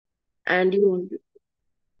And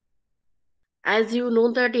as you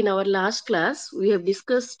know that in our last class, we have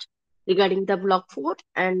discussed regarding the block 4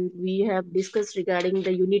 and we have discussed regarding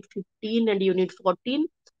the unit 15 and unit 14.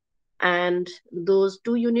 And those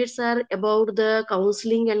two units are about the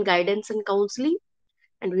counseling and guidance and counseling.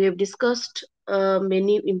 And we have discussed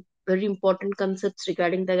many very important concepts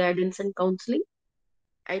regarding the guidance and counseling.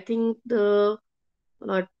 I think the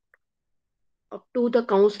uh, up to the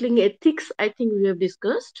counseling ethics, I think we have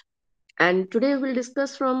discussed. And today we'll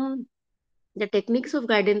discuss from the techniques of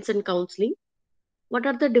guidance and counseling. What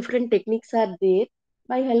are the different techniques are there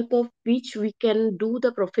by help of which we can do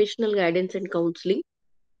the professional guidance and counseling?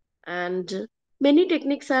 And many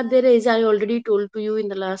techniques are there, as I already told to you in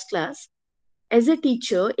the last class. As a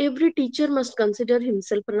teacher, every teacher must consider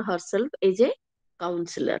himself or herself as a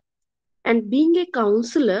counselor. And being a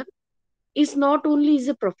counselor is not only is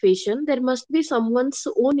a profession, there must be someone's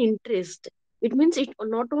own interest. It means it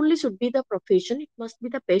not only should be the profession, it must be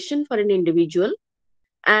the passion for an individual,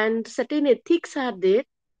 and certain ethics are there,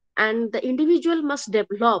 and the individual must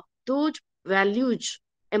develop those values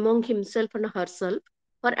among himself and herself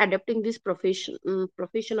for adapting this profession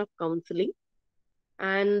of counseling.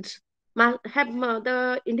 And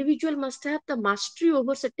the individual must have the mastery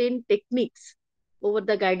over certain techniques over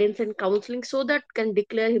the guidance and counseling so that can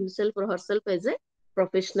declare himself or herself as a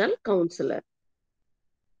professional counselor.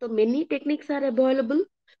 So many techniques are available,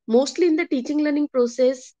 mostly in the teaching learning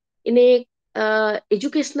process in a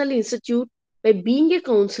educational institute. By being a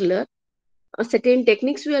counselor, certain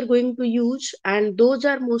techniques we are going to use, and those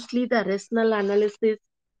are mostly the rational analysis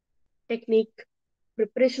technique,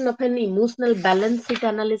 preparation of an emotional balance sheet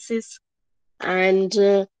analysis, and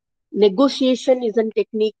negotiation is a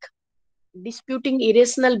technique, disputing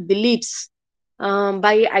irrational beliefs,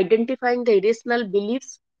 by identifying the irrational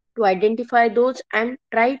beliefs, to identify those and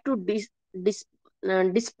try to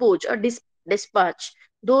dispose or dispatch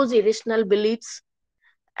those irrational beliefs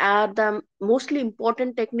are the mostly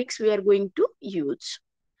important techniques we are going to use.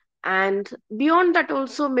 And beyond that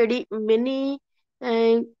also many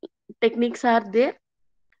uh, techniques are there,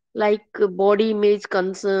 like body image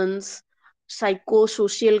concerns,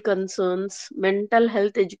 psychosocial concerns, mental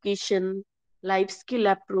health education, life skill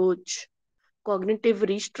approach, cognitive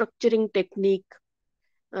restructuring technique,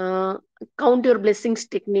 uh, count your blessings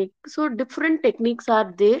technique. So different techniques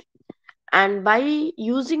are there, and by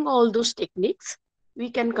using all those techniques, we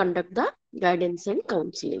can conduct the guidance and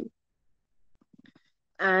counseling.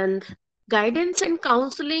 And guidance and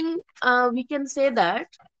counseling, we can say that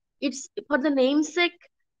it's for the namesake.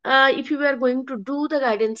 If you are going to do the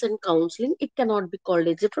guidance and counseling, it cannot be called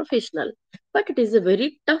as a professional, but it is a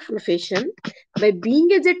very tough profession. By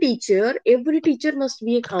being as a teacher, every teacher must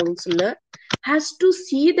be a counselor, has to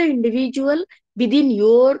see the individual within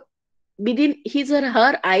his or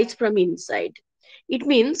her eyes from inside. It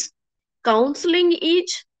means counseling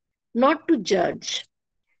is not to judge.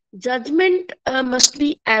 Judgment must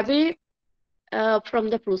be away from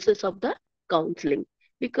the process of the counseling,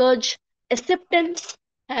 because acceptance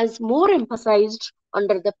has more emphasized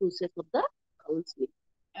under the process of the counseling.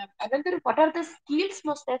 Another, what are the skills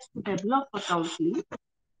must have to develop for counseling?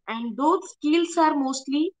 And those skills are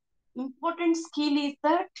mostly important skill is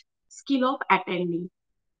that skill of attending.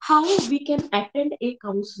 How we can attend a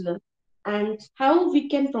counselor, and how we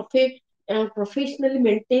can professionally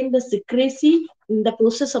maintain the secrecy in the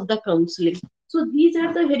process of the counseling. So these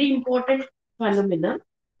are the very important phenomena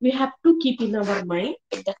we have to keep in our mind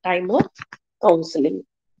at the time of counseling.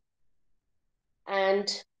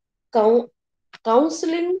 And coun-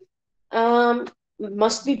 counseling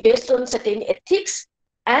must be based on certain ethics,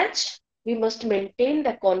 as we must maintain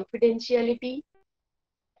the confidentiality.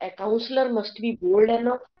 A counselor must be bold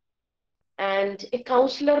enough, and a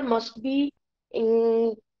counselor must be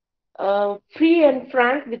in, free and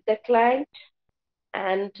frank with the client,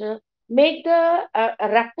 and make the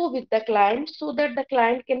rapport with the client so that the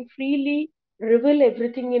client can freely reveal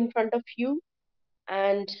everything in front of you.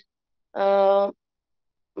 And uh,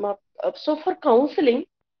 so for counseling,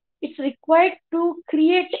 it's required to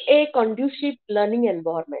create a conducive learning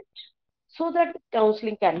environment so that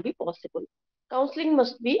counseling can be possible. Counseling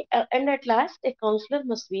must be, and at last, a counselor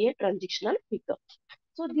must be a transitional figure.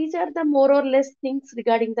 So these are the more or less things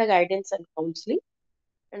regarding the guidance and counseling.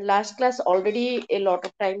 And last class already a lot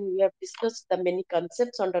of time we have discussed the many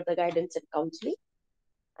concepts under the guidance and counseling.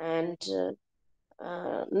 And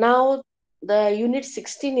now the unit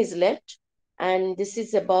 16 is left, and this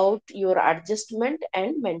is about your adjustment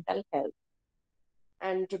and mental health.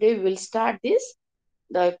 And today we will start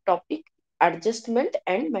the topic adjustment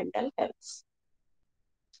and mental health.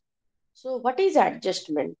 So what is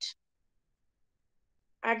adjustment?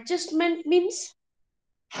 Adjustment means,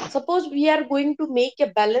 suppose we are going to make a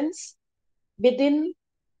balance within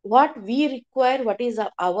what we require, what is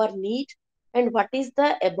our need, and what is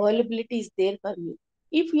the availability is there for me.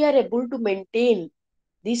 If we are able to maintain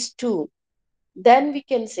these two, then we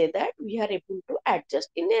can say that we are able to adjust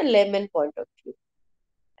in a layman point of view.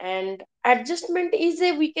 And adjustment is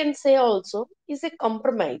a, we can say also, is a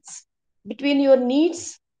compromise between your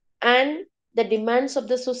needs and the demands of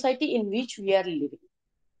the society in which we are living.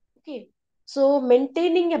 Okay, so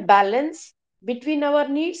maintaining a balance between our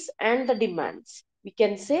needs and the demands, we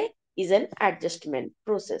can say, is an adjustment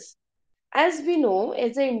process. As we know,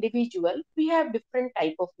 as an individual, we have different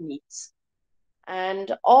type of needs,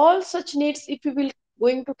 and all such needs, if we will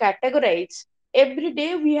going to categorize, every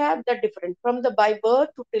day we have the different, from the by birth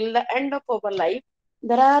to till the end of our life,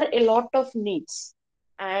 there are a lot of needs.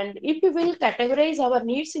 And if we will categorize our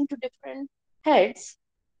needs into different heads,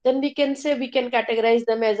 then we can say we can categorize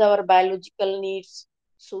them as our biological needs,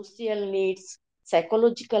 social needs,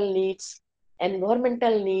 psychological needs,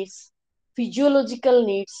 environmental needs, physiological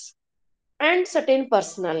needs, and certain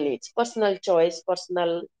personal needs, personal choice,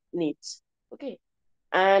 personal needs. Okay,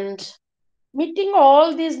 and meeting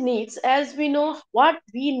all these needs, as we know what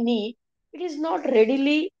we need, it is not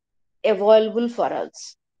readily available for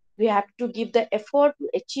us. We have to give the effort to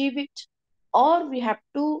achieve it, or we have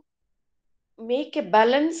to make a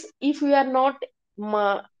balance if we are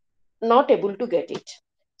ma- not able to get it.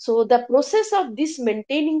 So the process of this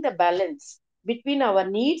maintaining the balance between our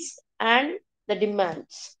needs and the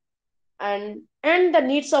demands, and the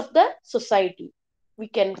needs of the society, we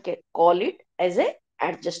can call it as a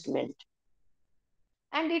adjustment.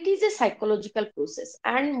 And it is a psychological process,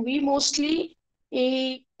 and we mostly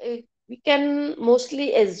we can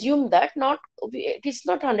mostly assume that, not it is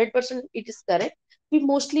not 100% it is correct, we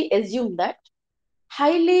mostly assume that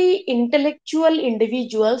highly intellectual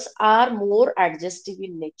individuals are more adjustive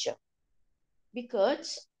in nature,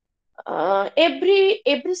 because every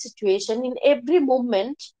situation, in every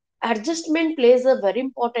moment, adjustment plays a very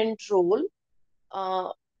important role uh,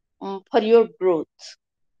 for your growth.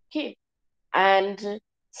 Okay, and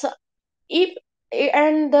so if,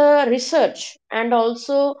 and the research and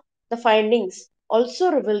also the findings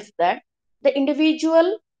also reveals that the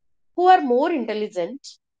individual who are more intelligent,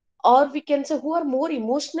 or we can say who are more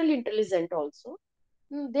emotionally intelligent also,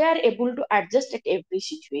 they are able to adjust at every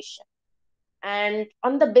situation, and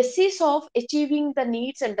on the basis of achieving the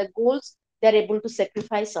needs and the goals, they are able to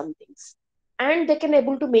sacrifice some things, and they can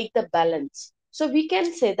able to make the balance. So we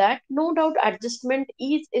can say that no doubt adjustment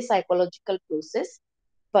is a psychological process,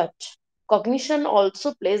 but cognition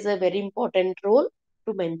also plays a very important role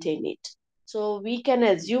to maintain it. So we can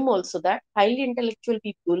assume also that highly intellectual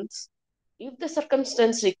peoples, if the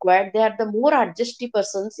circumstance required, they are the more adjustive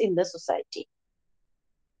persons in the society.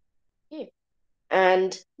 Okay.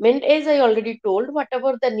 And as I already told,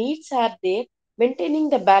 whatever the needs are there, maintaining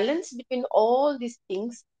the balance between all these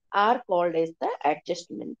things are called as the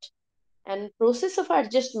adjustment. And process of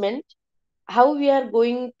adjustment, how we are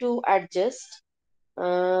going to adjust,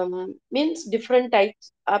 means different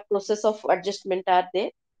types of process of adjustment are there.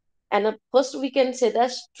 And first we can say the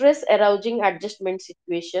stress arousing adjustment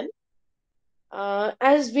situation.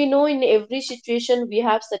 As we know, in every situation we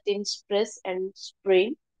have certain stress and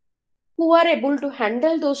strain. Who are able to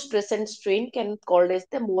handle those stress and strain can called as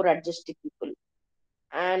the more adjusted people.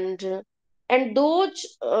 And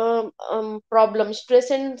those problems,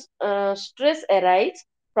 stress arise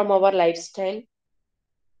from our lifestyle,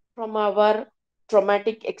 from our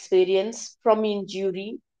traumatic experience, from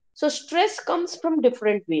injury. So stress comes from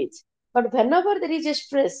different ways. But whenever there is a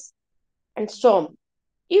stress and storm,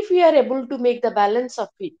 if we are able to make the balance of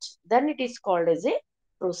it, then it is called as a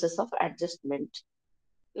process of adjustment.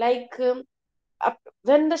 Like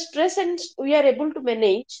when the stress and we are able to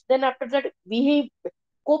manage, then after that behave,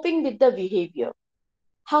 coping with the behavior.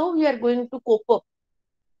 How we are going to cope up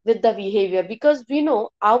with the behavior, because we know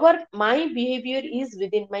our my behavior is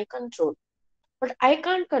within my control, but I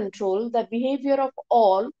can't control the behavior of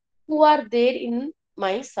all who are there in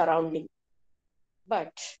my surrounding.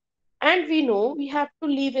 But, and we know we have to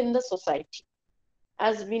live in the society.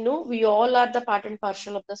 As we know, we all are the part and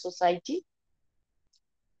parcel of the society.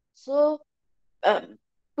 So,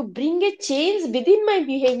 to bring a change within my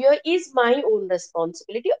behavior is my own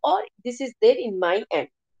responsibility, or this is there in my end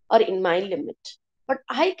or in my limit. But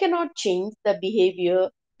I cannot change the behavior,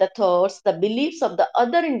 the thoughts, the beliefs of the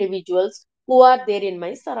other individuals who are there in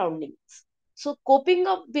my surroundings. So coping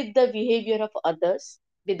up with the behavior of others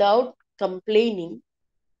without complaining,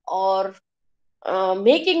 or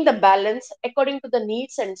making the balance according to the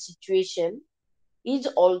needs and situation, is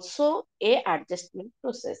also a adjustment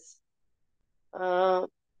process. Uh,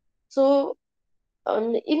 so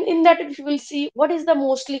in that, if you will see what is the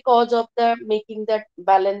mostly cause of the making that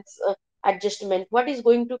balance adjustment, what is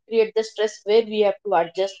going to create the stress where we have to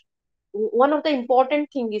adjust. One of the important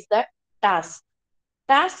thing is that task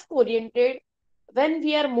oriented. When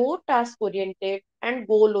we are more task oriented and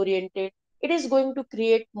goal oriented, it is going to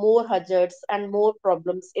create more hazards and more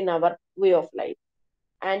problems in our way of life,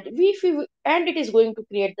 and we feel, and it is going to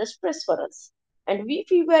create the stress for us. And if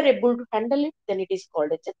we were able to handle it, then it is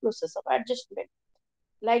called as a process of adjustment.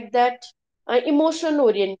 Like that, emotion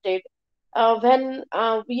oriented, when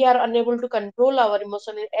we are unable to control our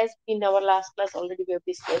emotion, as in our last class already we have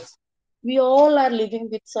discussed, we all are living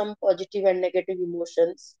with some positive and negative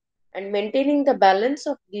emotions, and maintaining the balance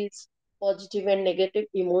of these positive and negative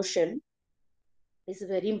emotion is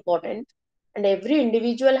very important, and every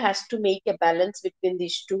individual has to make a balance between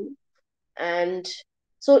these two. And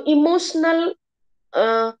so emotional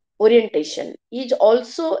orientation is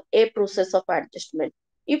also a process of adjustment.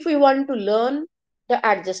 If we want to learn the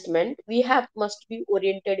adjustment, we have must be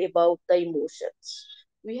oriented about the emotions.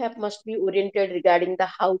 We have must be oriented regarding the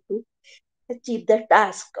how to achieve the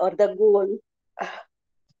task or the goal.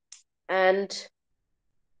 And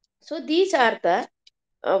so these are the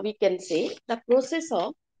we can say the process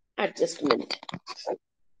of adjustment.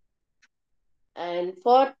 And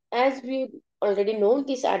for as we already know,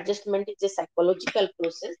 this adjustment is a psychological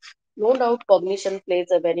process. No doubt cognition plays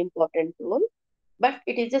a very important role, but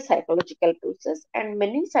it is a psychological process, and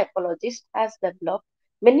many psychologists has developed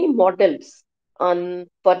many models on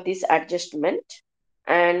for this adjustment,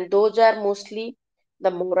 and those are mostly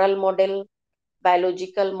the moral model,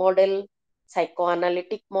 biological model,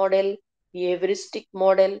 psychoanalytic model, behavioristic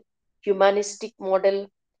model, humanistic model,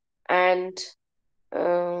 and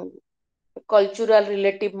uh, cultural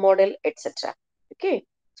relative model, etc. Okay,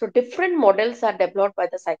 so different models are developed by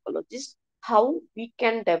the psychologist how we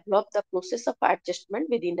can develop the process of adjustment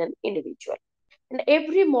within an individual. And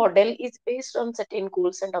every model is based on certain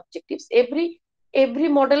goals and objectives. Every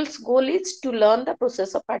model's goal is to learn the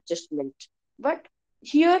process of adjustment. But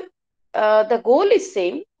here the goal is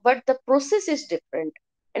same, but the process is different.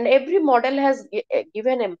 And every model has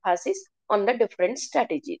given emphasis on the different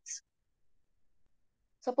strategies.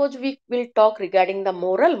 Suppose we will talk regarding the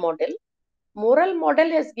moral model. Moral model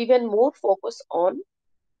has given more focus on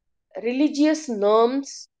religious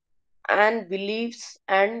norms and beliefs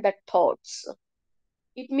and the thoughts.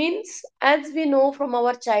 It means, as we know from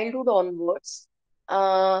our childhood onwards,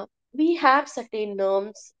 we have certain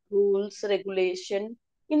norms, rules, regulation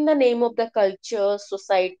in the name of the culture,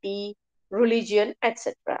 society, religion,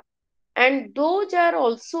 etc. And those are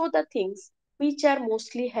also the things which are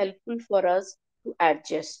mostly helpful for us to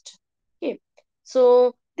adjust. Okay.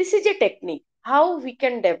 So this is a technique how we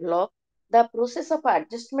can develop the process of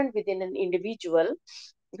adjustment within an individual,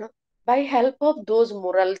 you know, by help of those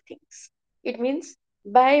moral things. It means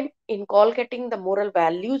by inculcating the moral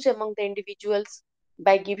values among the individuals,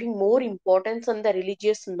 by giving more importance on the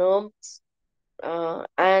religious norms,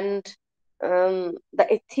 and the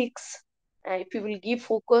ethics. If we will give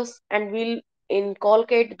focus and will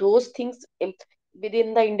inculcate those things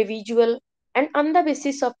within the individual, and on the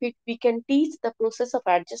basis of it we can teach the process of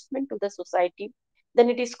adjustment to the society, then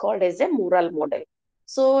it is called as a moral model.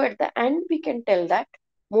 So at the end we can tell that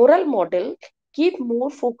moral model keep more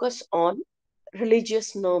focus on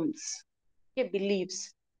religious norms, okay,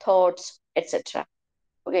 beliefs, thoughts, etc.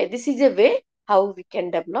 Okay, this is a way how we can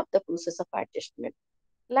develop the process of adjustment.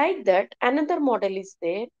 Like that, another model is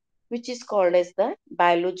there, which is called as the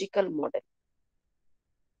biological model.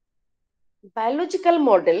 Biological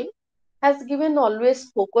model has given always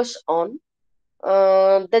focus on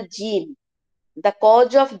the gene, the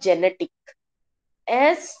cause of genetic,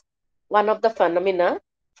 as one of the phenomena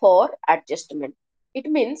for adjustment. It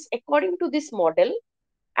means, according to this model,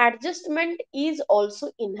 adjustment is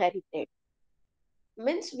also inherited.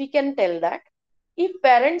 Means we can tell that if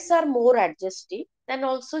parents are more adjustive, then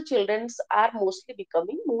also children are mostly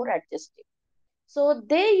becoming more adjustive. So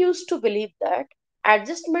they used to believe that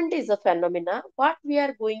adjustment is a phenomena what we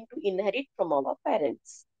are going to inherit from our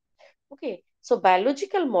parents. Okay, so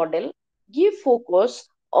biological model give focus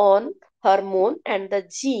on hormone and the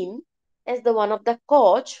gene as the one of the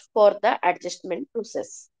cause for the adjustment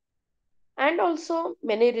process. And also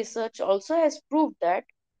many research also has proved that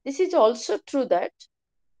this is also true that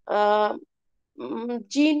uh,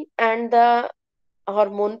 gene and the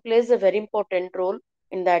hormone plays a very important role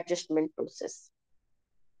in the adjustment process.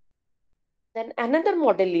 Then another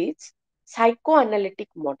model is psychoanalytic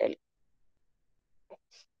model.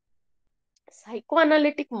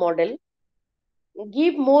 Psychoanalytic model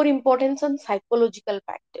give more importance on psychological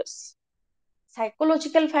factors.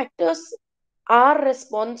 Psychological factors are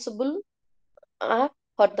responsible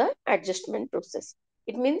for the adjustment process.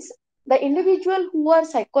 It means the individual who are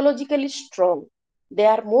psychologically strong, they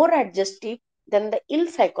are more adjustive than the ill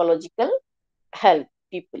psychological health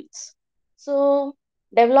peoples. So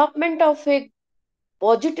development of a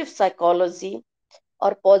positive psychology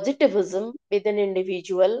or positivism within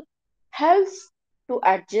individual helps to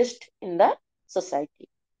adjust in the society.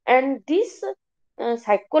 And this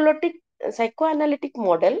psychoanalytic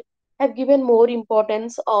model have given more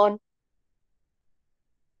importance on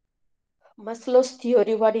Maslow's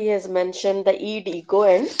theory, what he has mentioned, the id, ego,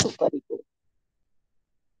 and superego.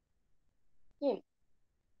 Okay.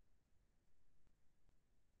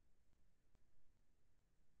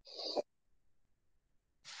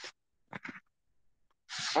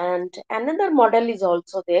 And another model is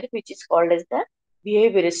also there, which is called as the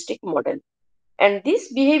behavioristic model. And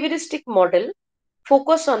this behavioristic model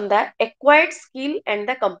focus on the acquired skill and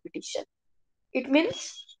the competition. It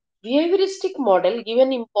means behavioristic model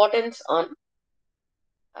given importance on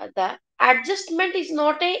the adjustment is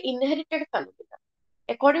not a inherited phenomenon.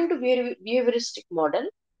 According to behavioristic model,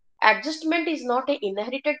 adjustment is not a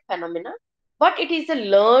inherited phenomena, but it is a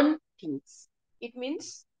learned things. It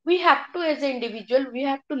means we have to, as an individual, we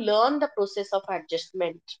have to learn the process of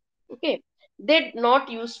adjustment. Okay. They not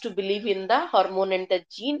used to believe in the hormone and the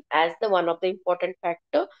gene as the one of the important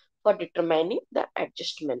factor for determining the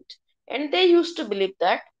adjustment. And they used to believe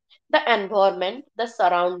that the environment, the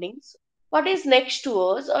surroundings, what is next to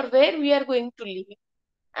us or where we are going to live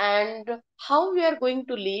and how we are going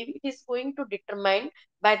to live, it is going to determine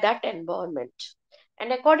by that environment.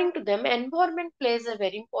 And according to them, environment plays a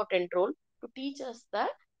very important role to teach us the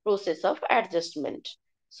process of adjustment.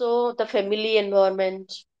 So the family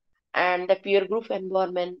environment and the peer group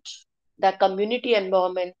environment, the community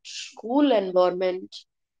environment, school environment,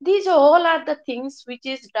 these all are the things which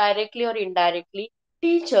is directly or indirectly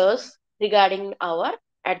teach us regarding our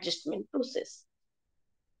adjustment process.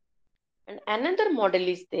 And another model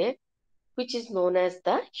is there which is known as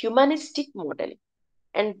the humanistic model.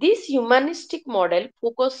 And this humanistic model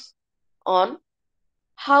focus on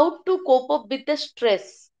how to cope up with the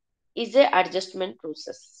stress is a adjustment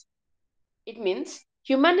process. It means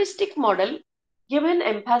humanistic model given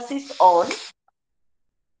emphasis on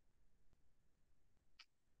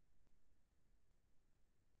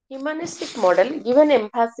humanistic model given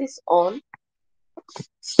emphasis on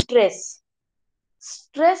stress.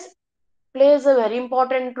 Stress plays a very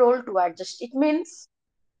important role to adjust. It means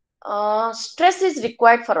stress is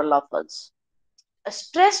required for all of us.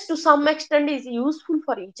 Stress to some extent is useful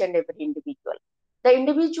for each and every individual. The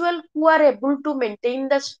individual who are able to maintain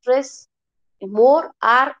the stress more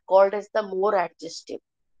are called as the more adjustive.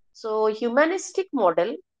 So humanistic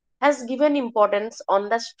model has given importance on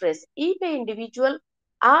the stress. If an individual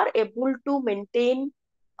are able to maintain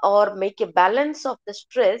or make a balance of the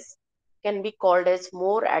stress, can be called as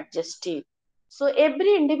more adjustive. So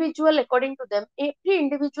every individual, according to them, every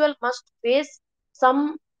individual must face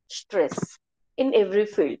some stress in every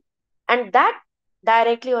field. And that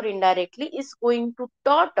directly or indirectly is going to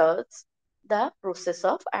taught us the process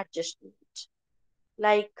of adjustment.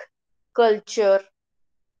 Like culture,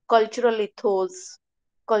 cultural ethos,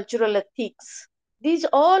 cultural ethics. These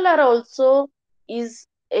all are also is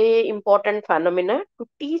a important phenomena to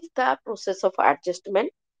teach the process of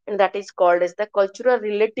adjustment, and that is called as the cultural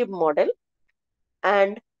relative model.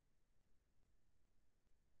 And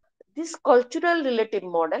this cultural relative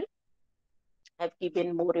model have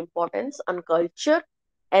given more importance on culture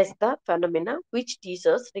as the phenomena which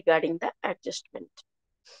teaches regarding the adjustment.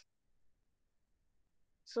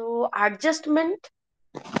 So adjustment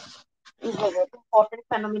is a very important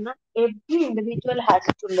phenomena. Every individual has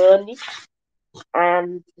to learn it,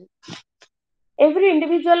 and every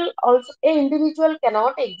individual also a individual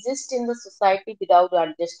cannot exist in the society without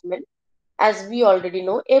adjustment. As we already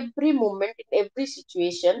know, every moment in every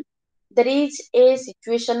situation there is a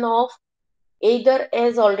situation of either,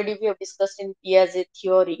 as already we have discussed in Piaget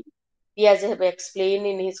theory, Piaget have explained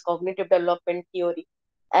in his cognitive development theory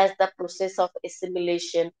as the process of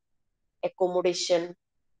assimilation, accommodation,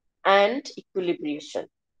 and equilibration.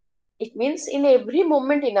 It means in every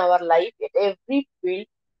moment in our life, at every field,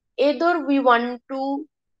 either we want to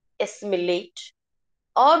assimilate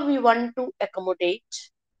or we want to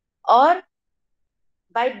accommodate, or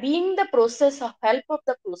by being the process of help of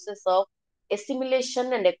the process of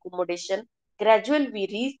assimilation and accommodation, gradually we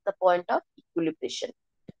reach the point of equilibration.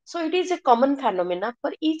 So it is a common phenomena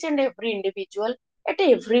for each and every individual at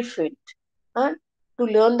every field, uh, to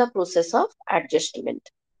learn the process of adjustment.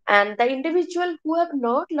 And the individual who have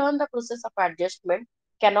not learned the process of adjustment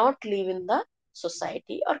cannot live in the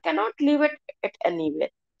society or cannot live it anywhere.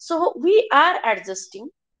 So we are adjusting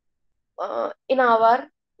in our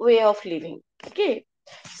way of living. Okay,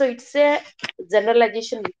 so it's a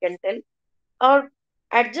generalization we can tell. Or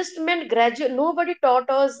adjustment gradual, nobody taught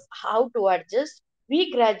us how to adjust.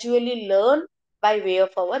 We gradually learn by way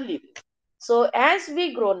of our living. So as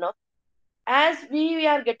we grown up, as we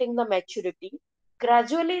are getting the maturity,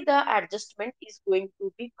 gradually the adjustment is going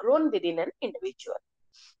to be grown within an individual.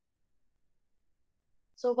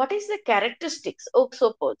 So what is the characteristics of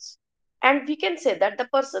suppose? And we can say that the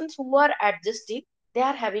persons who are adjusting, they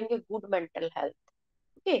are having a good mental health.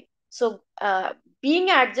 Okay, so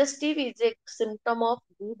being adjustive is a symptom of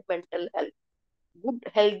good mental health, good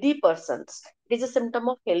healthy persons. It is a symptom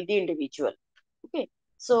of healthy individual. Okay,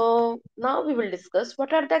 so now we will discuss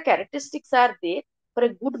what are the characteristics are there for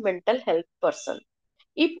a good mental health person.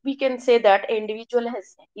 If we can say that an individual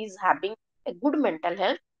is having a good mental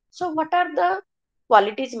health, so what are the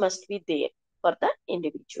qualities must be there for the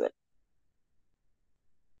individual?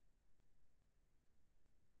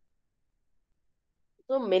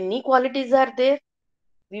 So many qualities are there.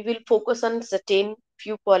 We will focus on certain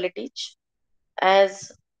few qualities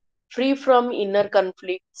as free from inner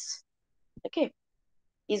conflicts. Okay,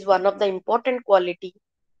 is one of the important quality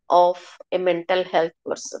of a mental health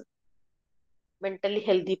person, mentally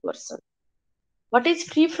healthy person. What is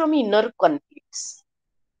free from inner conflicts?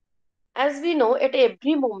 As we know, at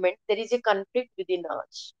every moment there is a conflict within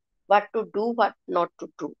us. What to do, what not to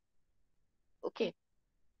do. Okay.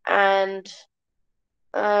 And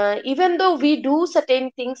even though we do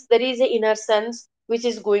certain things, there is an inner sense which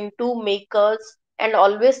is going to make us and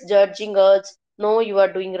always judging us. No, you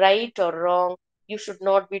are doing right or wrong. You should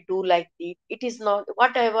not be do like this. It is not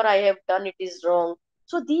whatever I have done. It is wrong.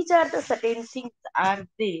 So these are the certain things are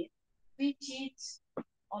there, which is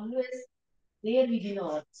always there within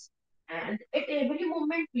us. And at every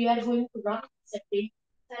moment we are going to run certain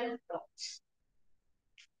self talks.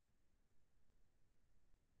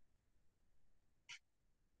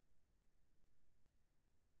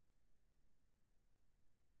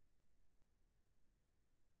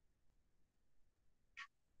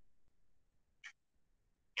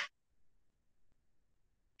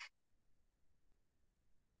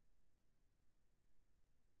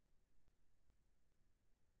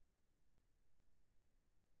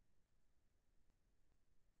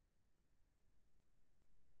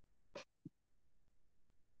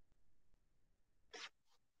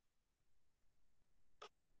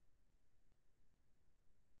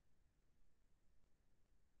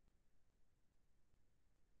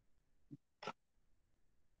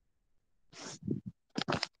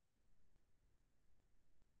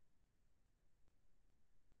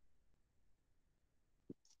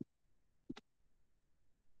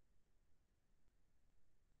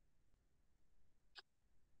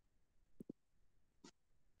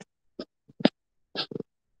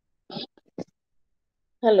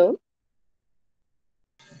 Hello.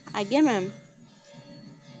 ଆଜ୍ଞା ma'am.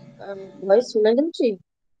 Voice ଶୁଣା ଯାଉଛି?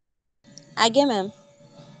 ଆଜ୍ଞା ma'am.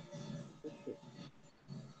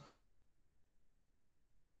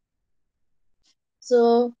 So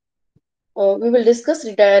we will discuss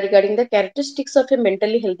regarding the characteristics of a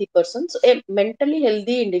mentally healthy person. So a mentally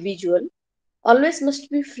healthy individual always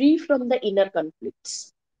must be free from the inner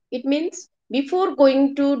conflicts. It means before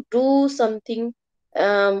going to do something,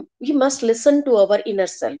 we must listen to our inner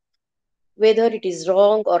self, whether it is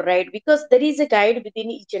wrong or right, because there is a guide within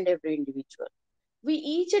each and every individual. We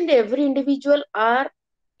each and every individual are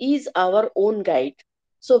is our own guide.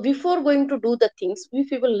 So before going to do the things,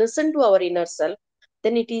 if we will listen to our inner self,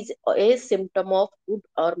 then it is a symptom of good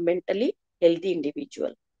or mentally healthy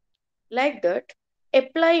individual. Like that,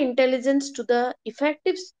 apply intelligence to the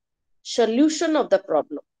effective solution of the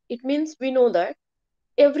problem. It means we know that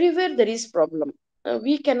everywhere there is problem.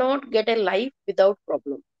 We cannot get a life without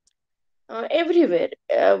problem. Everywhere,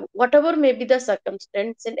 whatever may be the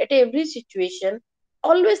circumstance, and at every situation,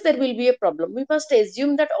 always there will be a problem. We must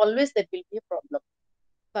assume that always there will be a problem.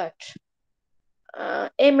 But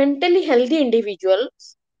a mentally healthy individual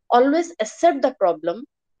always accept the problem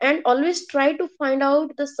and always try to find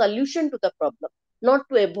out the solution to the problem, not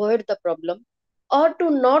to avoid the problem or to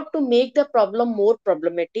not to make the problem more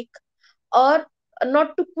problematic or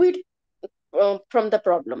not to quit from the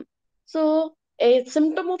problem. So a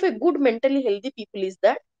symptom of a good mentally healthy people is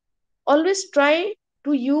that always try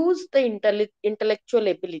to use the intellectual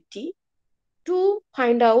ability to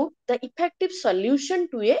find out the effective solution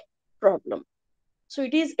to a problem. So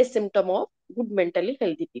it is a symptom of good mentally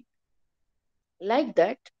healthy people. Like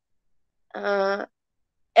that, uh,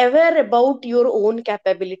 aware about your own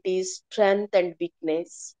capabilities, strength, and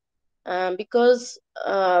weakness. Because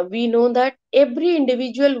we know that every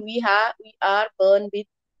individual we are born with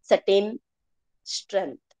certain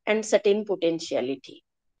strength and certain potentiality,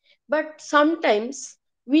 but sometimes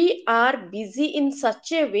we are busy in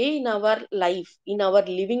such a way in our life, in our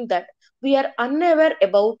living, that we are unaware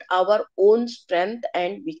about our own strength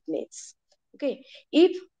and weakness. Okay,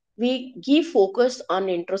 if we give focus on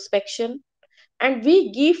introspection and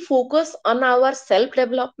we give focus on our self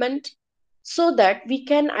development, so that we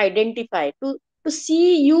can identify to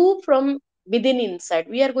see you from within inside,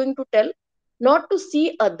 we are going to tell not to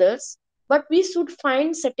see others, but we should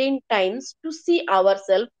find certain times to see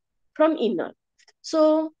ourselves from inner.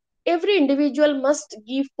 So every individual must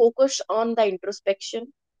give focus on the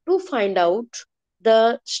introspection to find out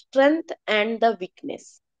the strength and the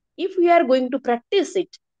weakness. If we are going to practice it,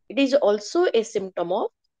 it is also a symptom of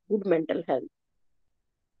good mental health.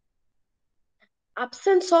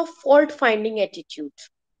 Absence of fault finding attitude.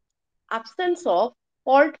 Absence of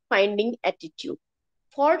fault finding attitude.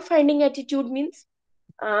 Fault finding attitude means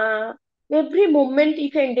uh, every moment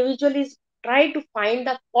if an individual is try to find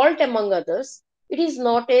the fault among others, it is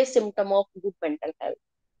not a symptom of good mental health,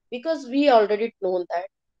 because we already know that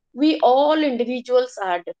we all individuals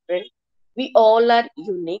are different, we all are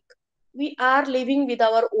unique, we are living with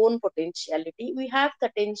our own potentiality, we have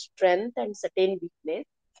certain strength and certain weakness.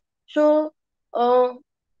 So,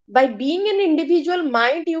 by being an individual,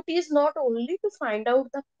 my duty is not only to find out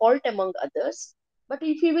the fault among others, but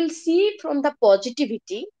if we will see from the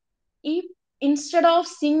positivity, if instead of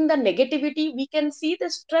seeing the negativity, we can see the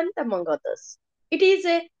strength among others, it is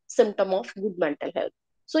a symptom of good mental health.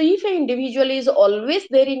 So, if an individual is always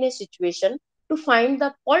there in a situation to find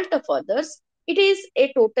the fault of others, it is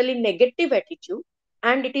a totally negative attitude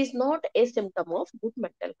and it is not a symptom of good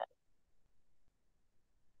mental health.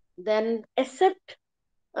 Then accept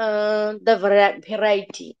the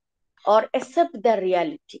variety, or accept the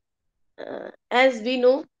reality. As we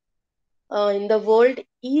know, in the world,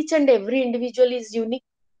 each and every individual is unique.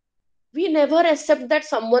 We never accept that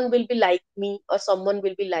someone will be like me or someone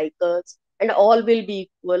will be like us and all will be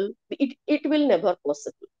equal. It will never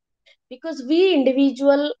possible, because we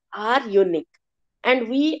individual are unique, and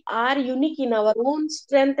we are unique in our own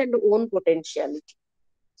strength and own potentiality.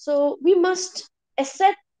 So we must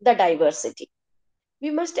accept the diversity. We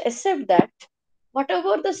must accept that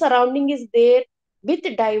whatever the surrounding is there with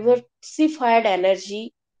diversified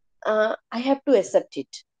energy, I have to accept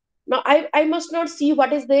it. Now, I must not see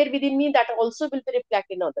what is there within me that also will be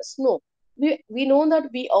reflected in others. No, we know that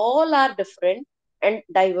we all are different and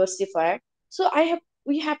diversified. So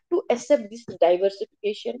we have to accept this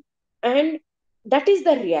diversification, and that is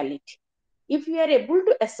the reality. If we are able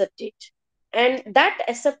to accept it, and that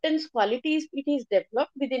acceptance quality it is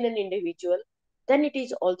developed within an individual, then it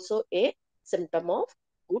is also a symptom of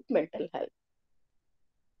good mental health.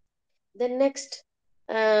 Then next,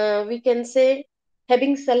 we can say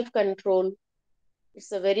having self control.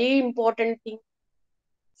 It's a very important thing.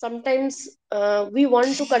 Sometimes we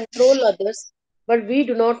want to control others, but we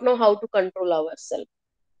do not know how to control ourselves,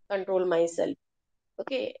 control myself.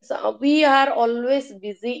 Okay, so we are always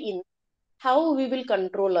busy in how we will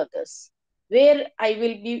control others, where I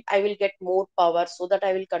will get more power so that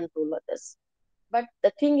I will control others. But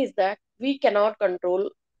the thing is that we cannot control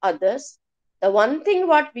others. The one thing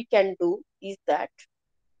what we can do is that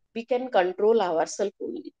we can control ourselves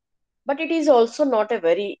only. But it is also not a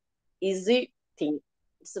very easy thing.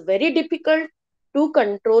 It's very difficult to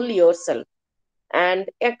control yourself. And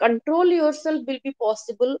a control yourself will be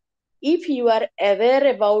possible if you are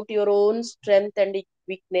aware about your own strength and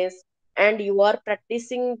weakness, and you are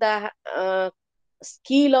practicing the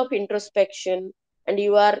skill of introspection, and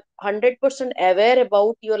you are 100% aware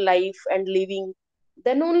about your life and living,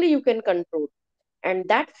 then only you can control. And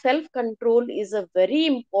that self control is a very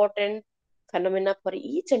important phenomena for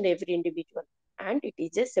each and every individual, and it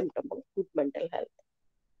is a symptom of good mental health.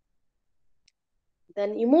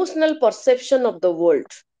 Then emotional perception of the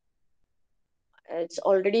world. It's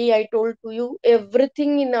already I told to you,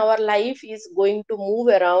 everything in our life is going to move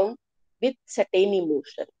around with certain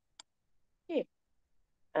emotion. Okay?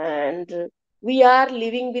 And we are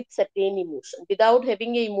living with certain emotion. Without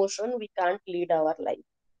having a emotion, we can't lead our life.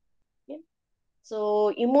 Okay? So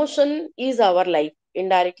emotion is our life.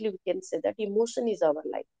 Indirectly, we can say that emotion is our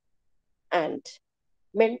life. And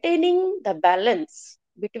maintaining the balance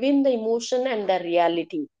between the emotion and the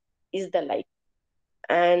reality is the life.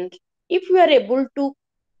 And if we are able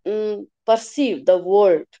to perceive the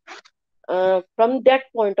world from that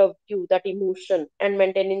point of view, that emotion and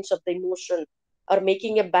maintenance of the emotion, or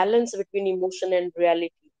making a balance between emotion and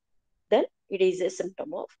reality, It is a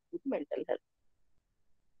symptom of good mental health.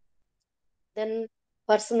 Then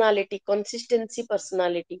personality, consistency,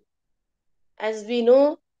 personality. As we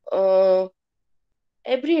know,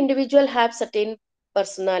 every individual have certain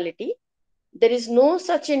personality. There is no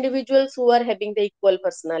such individuals who are having the equal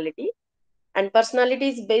personality, and personality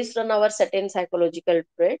is based on our certain psychological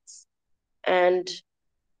traits. And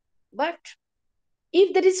but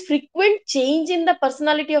if there is frequent change in the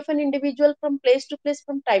personality of an individual from place to place,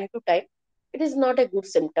 from time to time, it is not a good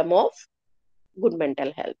symptom of good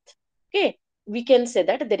mental health. Okay, we can say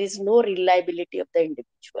that there is no reliability of the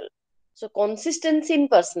individual. So consistency in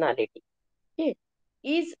personality, okay,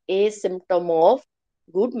 is a symptom of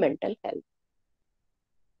good mental health.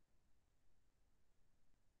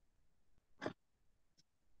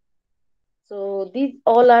 So these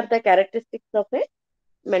all are the characteristics of a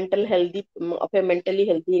of a mentally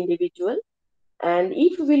healthy individual. And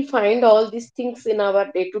if we will find all these things in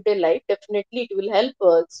our day-to-day life, definitely it will help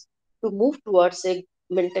us to move towards a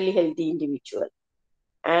mentally healthy individual.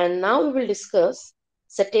 And now we will discuss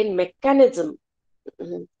certain mechanism,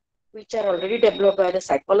 mhm, which are already developed by the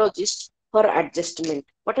psychologists for adjustment.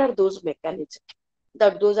 What are those mechanisms?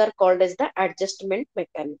 Those are called as the adjustment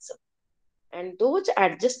mechanism. And those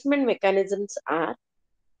adjustment mechanisms are,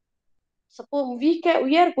 suppose we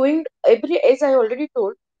are going every, as I already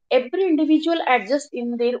told, every individual adjusts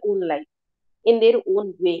in their own life, in their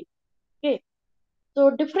own way. Okay,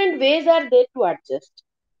 so different ways are there to adjust.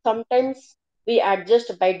 Sometimes we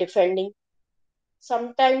adjust by defending,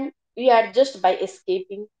 sometimes we adjust by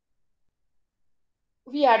escaping,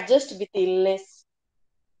 we adjust with illness,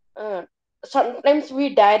 uh, sometimes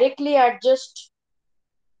we directly adjust,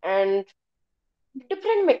 and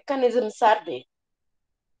different mechanisms are there.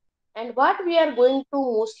 And what we are going to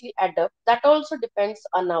mostly adopt, that also depends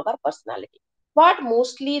on our personality. What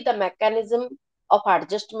mostly the mechanism of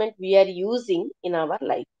adjustment we are using in our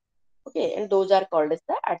life. Okay, and those are called as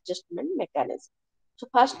the adjustment mechanism. So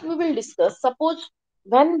first we will discuss, suppose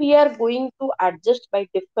when we are going to adjust by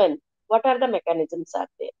defense, what are the mechanisms are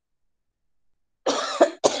there?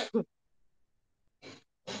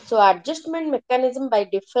 So adjustment mechanism by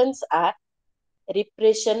defense are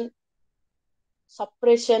repression,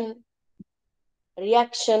 suppression,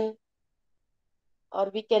 reaction,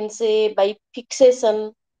 or we can say by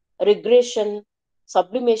fixation, regression,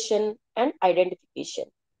 sublimation, and identification.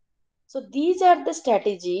 So these are the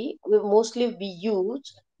strategy we mostly we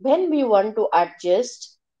use when we want to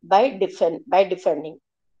adjust by defending.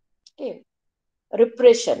 Okay.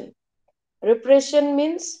 Repression. Repression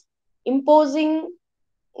means imposing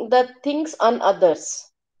the things on others.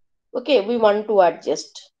 Okay, we want to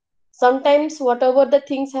adjust. Sometimes whatever the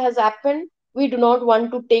things has happened, we do not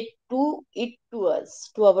want to take to it to us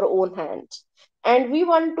to our own hands, and we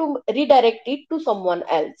want to redirect it to someone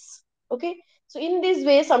else. Okay, so in this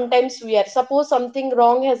way, sometimes we are, suppose something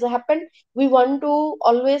wrong has happened, we want to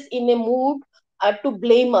always in a mood to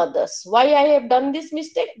blame others. Why I have done this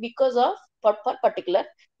mistake? Because of for particular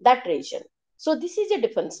that reason. So this is a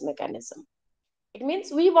defense mechanism. It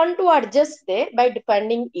means we want to adjust there by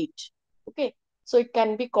defending it. Okay. So it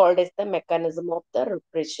can be called as the mechanism of the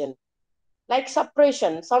repression. Like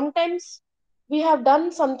suppression. Sometimes we have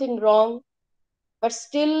done something wrong, but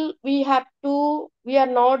still we are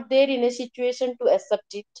not there in a situation to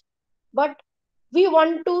accept it. But we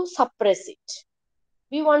want to suppress it.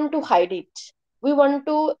 We want to hide it. We want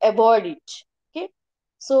to avoid it. Okay.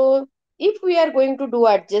 So if we are going to do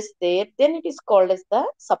adjust there, then it is called as the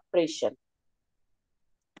suppression.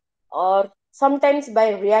 Or sometimes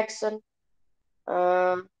by reaction,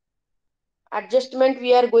 uh, adjustment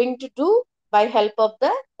we are going to do by help of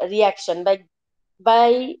the reaction,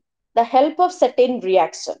 by the help of certain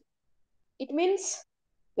reaction. It means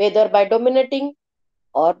whether by dominating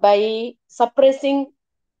or by suppressing,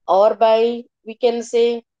 or by, we can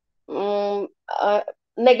say, um, uh,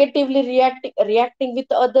 negatively reacting with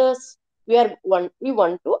others, we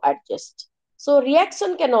want to adjust. So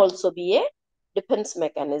reaction can also be a defense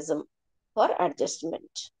mechanism for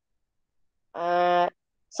adjustment.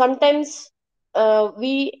 Sometimes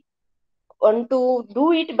we want to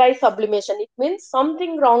do it by sublimation. It means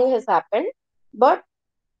something wrong has happened, but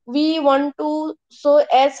we want to so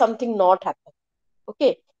as something not happened.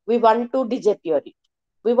 Okay, we want to disappear it.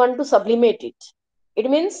 We want to sublimate it. It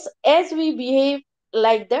means as we behave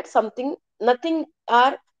like that, something, nothing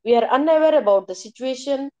are, we are unaware about the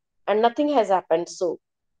situation and nothing has happened. So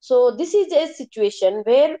this is a situation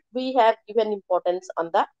where we have given importance on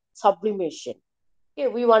the sublimation. Okay,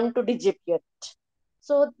 we want to disappear it.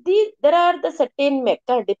 So there are the certain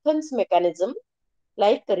defense mechanism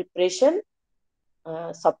like repression,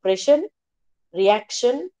 suppression,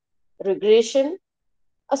 reaction, regression,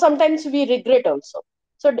 sometimes we regret also.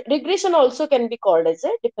 So regression also can be called as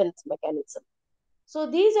a defense mechanism. So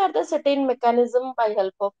these are the certain mechanism by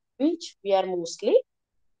help of which we are mostly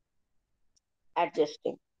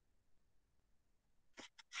adjusting.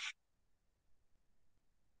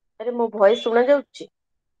 अरे मो voice सुना जाउची?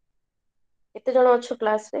 केते जण अछो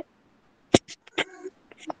class रे?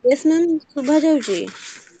 Yes ma'am शुभा जाउची।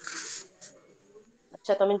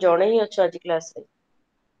 अच्छा तमे जणे ही अछो आज क्लास रे?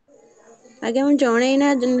 आगे हम जणे ही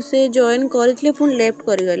ना से जॉइन करथिले पुन लेफ्ट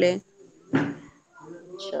करि गले।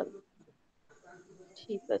 अच्छा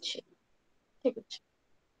ठीक अछि ठीक अछि।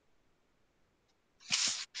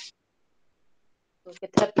 तो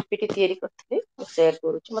केतरा पीपीटी तयारी करथिले मु शेयर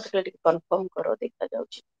करूची मते खाली कंफर्म करो देखा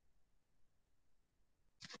जाउची।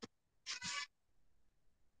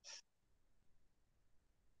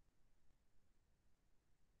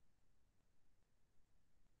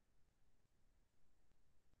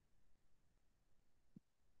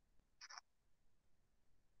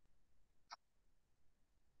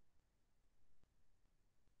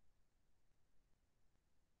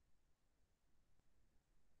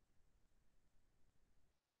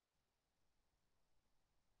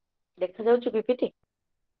 देखा जाउची पीपीटी?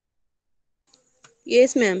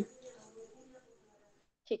 Yes ma'am.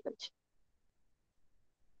 ठीक अछि।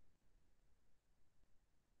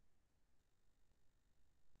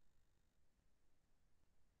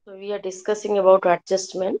 So we are discussing about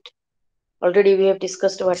adjustment. Already we have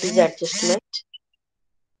discussed what is adjustment,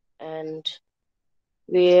 and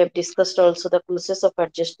we have discussed also the process of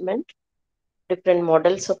adjustment, different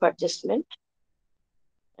models of adjustment,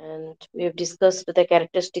 and we have discussed the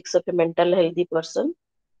characteristics of a mental healthy person.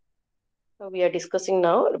 So we are discussing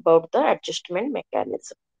now about the adjustment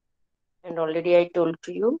mechanism. And already I told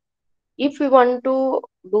to you, if we want to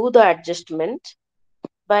do the adjustment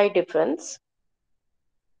by difference,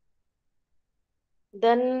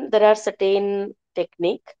 then there are certain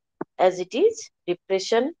technique as it is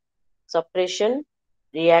repression, suppression,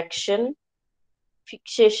 reaction,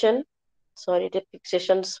 fixation. Sorry, the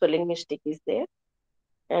fixation spelling mistake is there,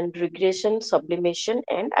 and regression, sublimation,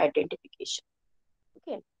 and identification.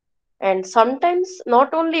 Okay. And sometimes,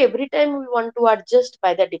 not only every time we want to adjust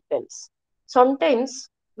by the defense, sometimes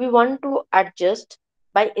we want to adjust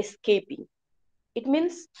by escaping. It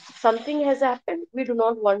means something has happened, we do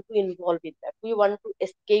not want to involve in that. We want to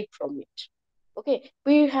escape from it. Okay.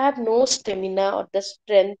 We have no stamina or the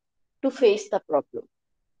strength to face the problem.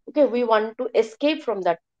 Okay. We want to escape from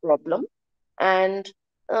that problem. And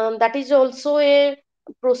that is also a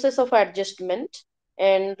process of adjustment.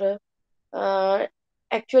 And uh,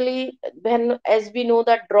 actually, when as we know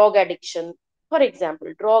that drug addiction, for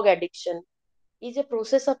example, drug addiction is a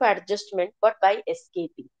process of adjustment but by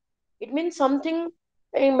escaping. It means something,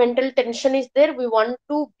 a mental tension is there, we want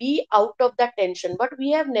to be out of that tension, but we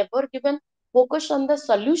have never given focus on the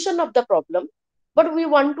solution of the problem, but we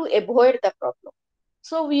want to avoid the problem,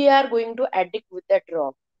 so we are going to addict with the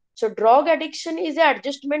drug. So drug addiction is an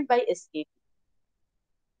adjustment by escape,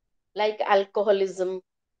 like alcoholism,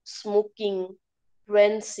 smoking,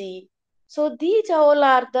 truancy. So these all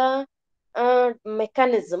are the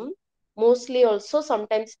mechanism. Mostly also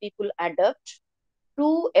sometimes people adapt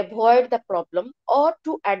to avoid the problem or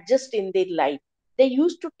to adjust in their life. They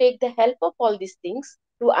used to take the help of all these things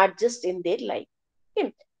to adjust in their life.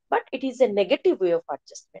 Okay. But it is a negative way of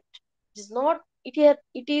adjustment. It is not.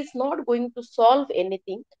 It is not going to solve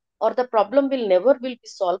anything, or the problem will never will be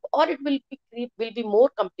solved, or it will be more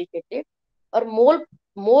complicated, or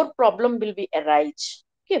more problem will be arise.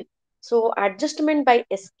 Okay. So adjustment by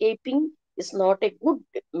escaping is not a good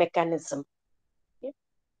mechanism. Okay.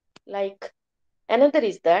 Like another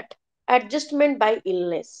is that adjustment by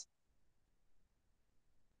illness.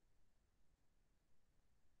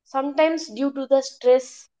 Sometimes due to the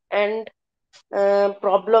stress and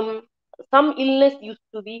problem, some illness used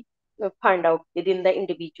to be found out within the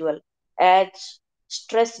individual as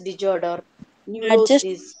stress disorder, adjust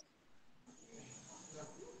neurosis.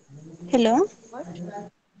 Hello What?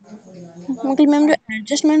 ମୁଁ କହିଲି ma'am ଯୋଉ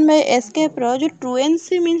adjustment Bai escape ର ଯୋଉ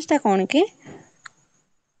truancy means ଟା କଣ କି?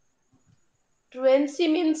 Truancy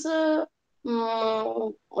means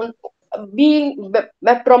being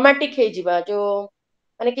traumatic ହେଇଯିବା, ଯୋଉ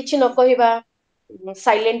ମାନେ କିଛି ନ କହିବା,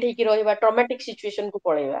 ସାଇଲେଣ୍ଟ ହେଇକି ରହିବା, traumatic situation କୁ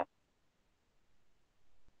ପଳେଇବା।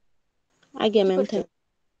 ଆଜ୍ଞା ମ୍ୟାମ୍ ବୁଝିପାରୁଛ?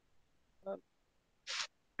 ଥ୍ୟାଙ୍କ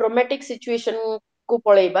ट्रॉमेटिक सिचुएशन को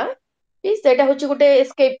पळेबा सेटा होची गोटे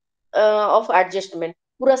एस्केप ऑफ एडजस्टमेंट,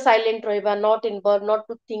 पूरा साइलेंट रहबा, not involve, not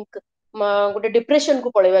to think, गोटे डिप्रेशन को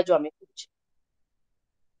पळेबा जो हमें कहूचे।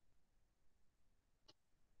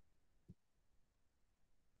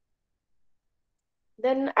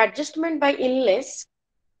 Then adjustment by illness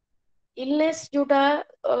ଯୋଉଟା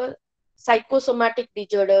psychosomatic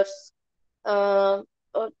disorders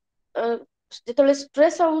ଯେତେବେଳେ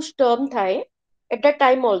stress ଆଉ storm ଥାଏ at that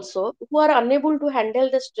time also who are unable to handle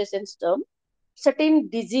the stress and storm, certain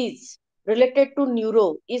disease related to neuro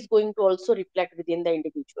is going to also reflect within the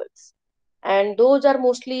individuals, and those are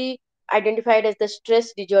mostly identified as the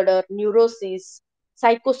stress disorder, neurosis,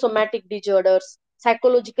 psychosomatic disorders,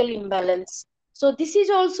 psychological imbalance. So this is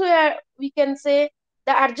also a, we can say,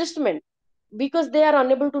 the adjustment, because they are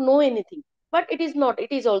unable to know anything, but it is not,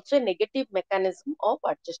 it is also a negative mechanism of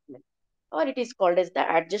adjustment, or it is called as the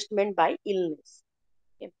adjustment by illness.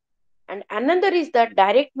 Okay. And another is the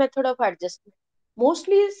direct method of adjustment.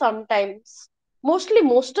 Mostly sometimes, mostly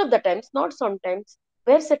most of the times, not sometimes,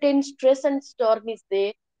 where certain stress and storm is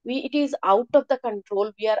there, we, it is out of the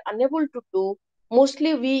control, we are unable to do.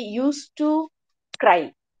 Mostly we used to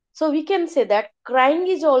cry. So we can say that crying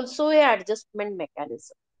is also a adjustment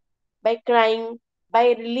mechanism. By crying,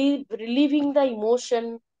 by relieving the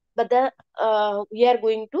emotion, but the we are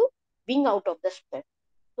going to being out of the stress.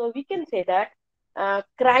 So we can say that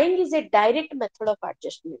crying is a direct method of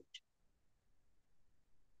adjustment.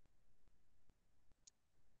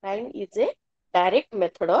 Crying is a direct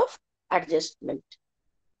method of adjustment.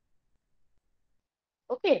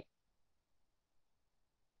 Okay.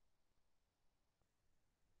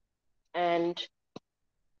 And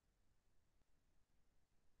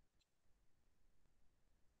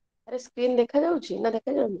अरे screen देखा जाउची ना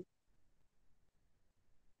देखा जाउनी?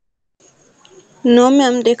 No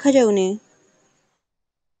ma'am, देखा जाउनी.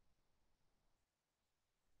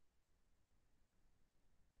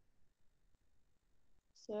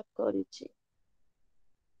 Share करिची.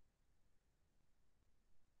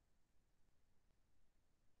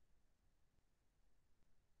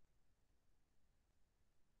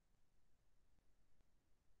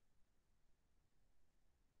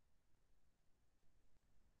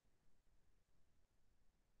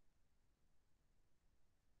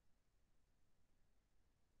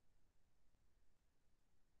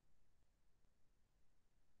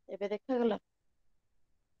 ଏବେ ଦେଖାଗଲା?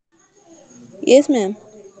 Yes ma'am.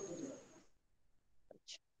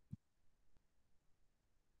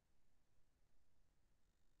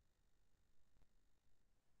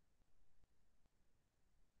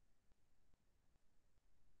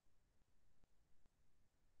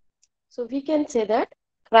 So we can say that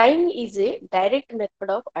crying is a direct method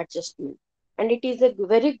of adjustment, and it is a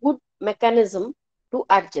very good mechanism to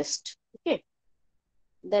adjust. Okay.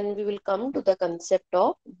 Then we will come to the concept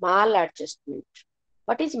of maladjustment.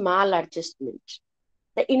 What is maladjustment?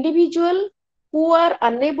 The individual who are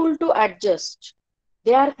unable to adjust,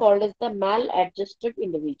 they are called as the maladjusted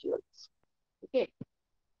individuals. Okay.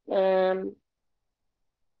 Um,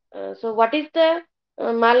 so what is the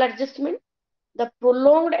maladjustment? The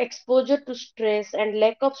prolonged exposure to stress and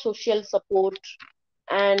lack of social support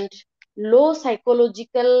and low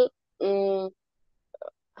psychological um,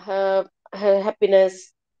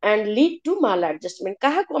 happiness and lead to maladjustment.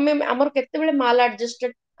 କାହାକୁ ଆମେ ଆମର କେତେବେଳେ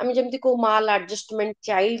maladjusted, ଆମେ ଯେମିତି କହୁ maladjustment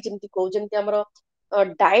child, ଯେମିତି କହୁ, ଯେମିତି ଆମର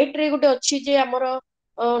ଡାଏଟ ରେ ଗୋଟେ ଅଛି ଯେ ଆମର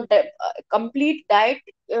କମ୍ପ୍ଲିଟ ଡାଏଟ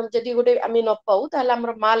ଯଦି ଗୋଟେ ଆମେ ନ ପାଉ ତାହେଲେ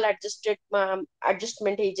ଆମର maladjusted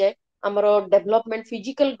adjustment ହେଇଯାଏ, ଆମର ଡେଭଲପମେଣ୍ଟ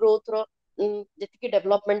ଫିଜିକାଲ ଗ୍ରୋଥ ର ଯେତିକି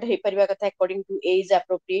ଡେଭଲପମେଣ୍ଟ ହେଇପାରିବା କଥା ଆକର୍ଡିଂ ଟୁ ଏଜ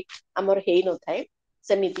ଆପ୍ରୋପ୍ରିଏଟ ଆମର ହେଇନଥାଏ।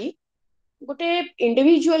 ସେମିତି ଗୋଟେ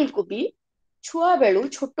ଇଣ୍ଡିଭିଜୁଆଲ କୁ ବି ଛୁଆ ବେଳୁ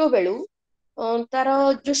ଛୋଟ ବେଳୁ ତାର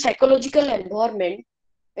ଯୋଉ ସାଇକୋଲୋଜିକାଲ ଏନଭାୟରମେଣ୍ଟ,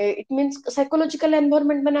 ଇଟ ମିନ୍ସ ସାଇକୋଲୋଜିକାଲ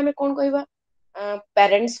ଏନଭାୟରମେଣ୍ଟ ମାନେ ଆମେ କଣ କହିବା,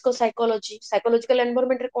 ପ୍ୟାରେଣ୍ଟସ୍ को ସାଇକୋଲୋଜି, ସାଇକୋଲୋଜିକାଲ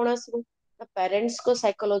ଏନଭାୟରମେଣ୍ଟ ରେ କଣ ଆସିବ, ପ୍ୟାରେଣ୍ଟସ୍ को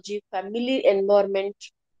psychology, family environment,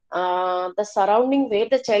 the surrounding where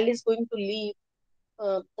the child is going to live,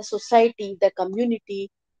 the society, the community,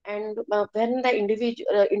 and when the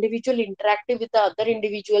individual interactive with the other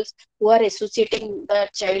individuals who are associating the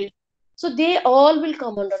child, so they all will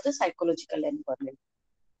come under the psychological environment.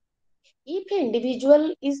 If an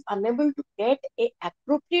individual is unable to get a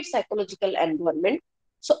appropriate psychological environment,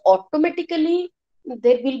 so automatically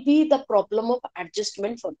there will be the problem of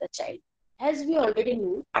adjustment for the child. As we already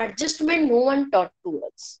know, adjustment no one taught to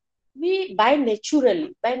us. We by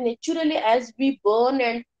naturally as we burn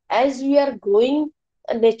and as we are growing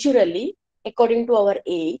naturally according to our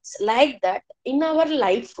age, like that in our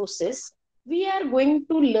life process, we are going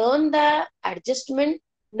to learn the adjustment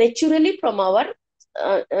naturally from our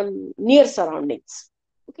near surroundings.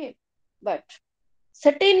 Okay, but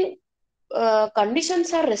certain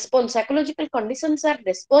conditions are psychological conditions are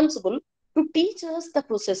responsible to teach us the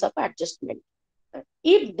process of adjustment.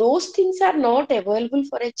 If those things are not available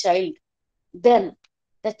for a child, then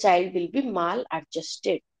the child will be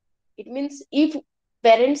maladjusted. It means if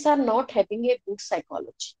parents are not having a good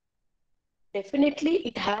psychology, definitely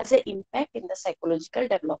it has an impact in the psychological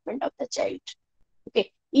development of the child.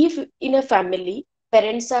 Okay, if in a family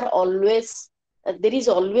parents are always there is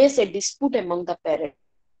always a dispute among the parents,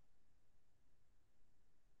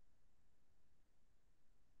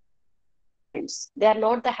 they are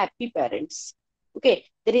not the happy parents. Okay,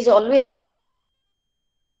 there is always some conflict among the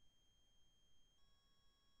parents.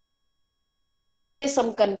 Okay, there is always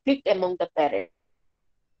some conflict among the parents.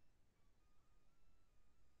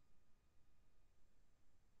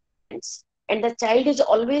 So and the child is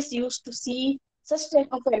always used to see such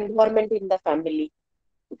type of environment in the family.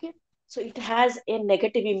 Okay, so it has a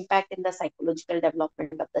negative impact in the psychological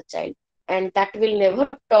development of the child, and that will never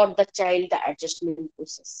taught the child the adjustment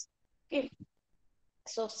process. Okay,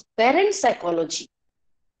 so parent psychology,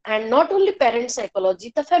 and not only parent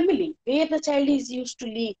psychology, the family where the child is used to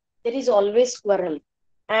live, there is always quarrel,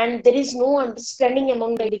 and there is no understanding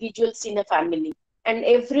among the individuals in a family, and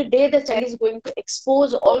every day the child is going to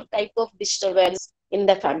expose all type of disturbance in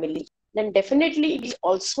the family, then definitely it is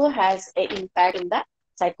also has a impact in the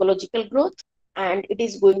psychological growth, and it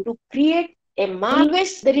is going to create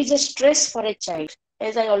always there is a stress for a child,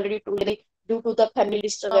 as I already told you, due to the family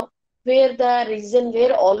disturbance, where the reason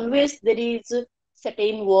where always there is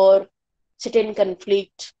certain war, certain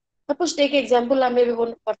conflict. Suppose take example, ଆମେ ଏବେ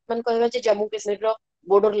ବର୍ତ୍ତମାନ କହିବା ଯେ ଜମ୍ମୁ କାଶ୍ମୀରର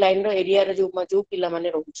border line ର ଏରିଆରେ ଯୋଉ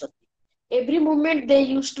ପିଲାମାନେ ରହୁଛନ୍ତି, every moment they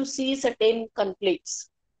used to see certain conflicts.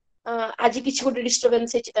 ଆଜି କିଛି ଗୋଟେ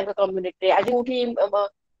disturbance ହେଇଛି ତାଙ୍କ community ରେ, ଆଜି କୋଉଠି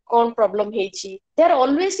କଣ problem ହେଇଛି, they are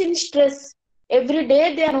always in stress. Every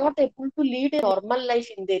day they are not able to lead a normal life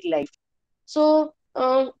in their life. So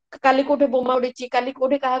କାଲି କୋଉଠି ବୋମା ଉଡିଛି, କାଲି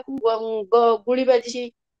କୋଉଠି କାହାକୁ ଗୁଳି ବାଜିଛି,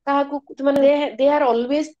 କାହାକୁ ମାନେ they are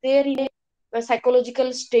always there in a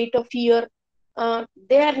psychological state of fear.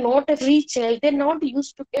 They are not a free child, they're not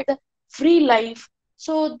used to get a free life.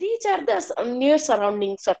 So these are the near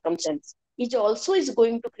surrounding circumstance which also is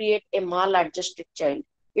going to create a maladjusted child.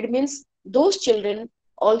 It means those children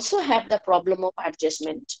also have the problem of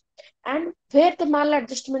adjustment. And where the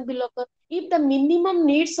maladjustment will occur, if the minimum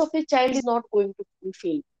needs of a child is not going to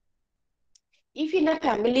fulfill. If in a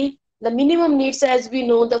family, the minimum needs, as we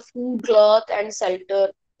know, the food, cloth, and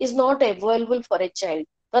shelter is not available for a child.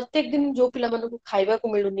 प्रत्येक दिन जो पिलाମାନଙ୍କୁ ଖାଇବାକୁ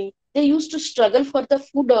ମିଳୁନି, they used to struggle for the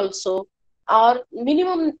food also, or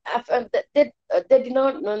minimum they did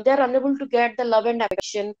not, they are unable to get the love and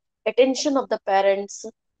affection, attention of the parents.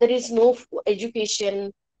 There is no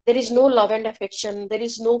education, there is no love and affection, there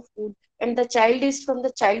is no food, and the child is from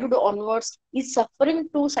the childhood onwards is suffering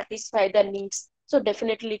to satisfy the needs. So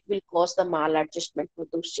definitely it will cause the maladjustment for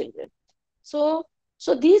those children. So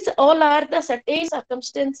these all are the certain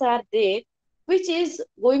circumstances are there which is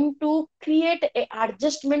going to create a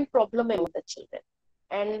adjustment problem among the children.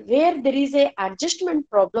 And where there is a adjustment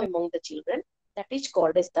problem among the children, that is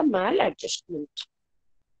called as the maladjustment.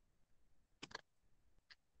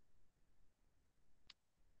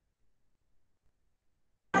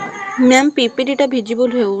 Ma'am PPT ଟା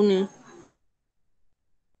visible ହେଉନି।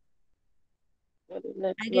 ଆଜ୍ଞା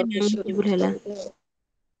network ma'am issue visible ରହୁଛି ତ ହେଲା। ବୋଧେ।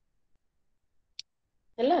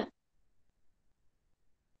 ହେଲା,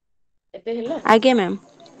 ଏବେ ହେଲା। ଆଜ୍ଞା ma'am.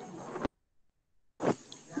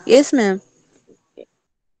 Yes ma'am.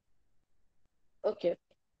 Okay.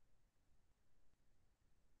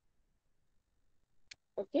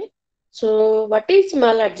 Okay. So what is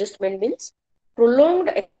maladjustment means? Prolonged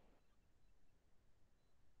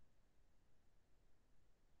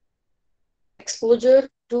exposure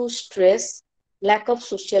to stress, lack of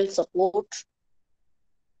social support,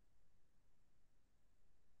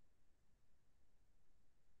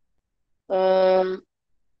 um,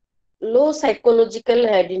 low psychological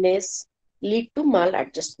readiness lead to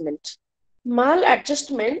maladjustment.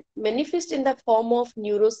 Maladjustment manifests in the form of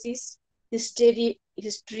neurosis, hysteria,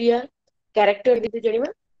 character ଜାଣିବା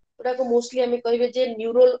ଗୁଡାକ mostly ଆମେ କହିବେ ଯେ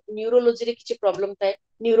ନ୍ୟୁରୋଲୋଜିରେ କିଛି problem ଥାଏ,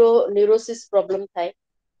 ନ୍ୟୁରୋସିସ୍ problem ଥାଏ,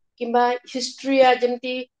 କିମ୍ବା hysteria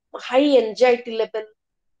ଯେମିତି high anxiety level,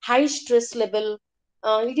 high stress level.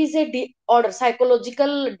 It is a order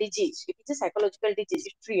psychological disease. It is a psychological disease,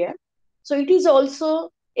 hysteria. So it is also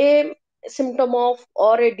a symptom of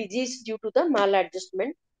or a disease due to the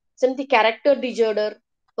maladjustment. Something character disorder,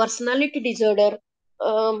 personality disorder,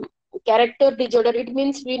 um, character disorder. It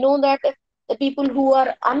means we know that the people who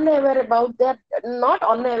are unaware about, they are not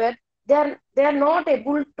unaware. They are not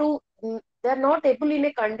able to. They are not able in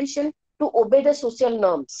a condition to obey the social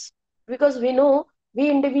norms, because we know we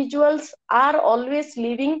individuals are always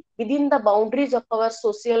living within the boundaries of our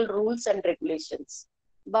social rules and regulations.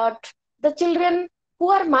 But the children who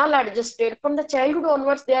are maladjusted from the childhood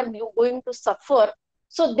onwards, they are going to suffer.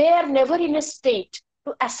 So they are never in a state.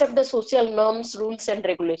 to accept the social norms, rules, and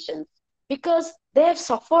regulations, because they have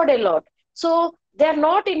suffered a lot. So they are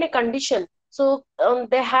not in a condition. So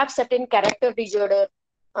they have certain character disorder.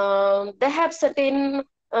 They have certain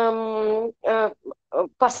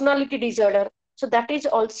personality disorder. So that is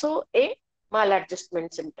also a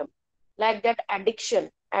maladjustment symptom. Like that, addiction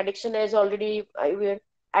is already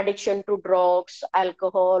addiction to drugs,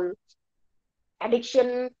 alcohol,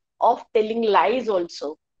 addiction of telling lies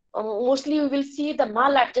also. Mostly we will see the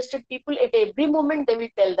maladjusted people at every moment they will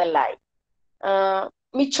tell the lie.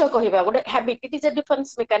 Micha kahiba, what habit. It is a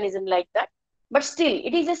defense mechanism like that. But still,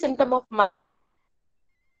 it is a symptom of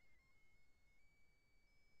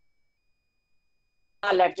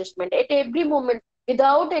maladjustment. At every moment,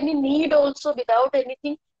 without any need also, without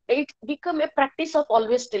anything, it become a practice of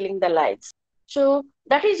always telling the lies. So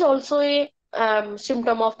that is also a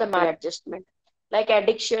symptom of the maladjustment, like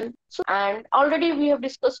addiction. And already we have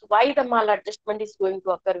discussed why the maladjustment is going to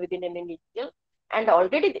occur within an individual. And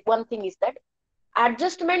already one thing is that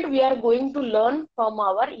adjustment we are going to learn from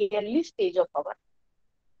our early stage of our life. Like adjustment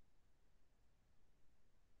or maladjustment is going to occur within an individual and already one thing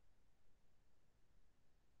is that adjustment we are going to learn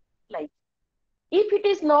from our early stage of our life. If it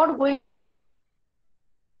is not going to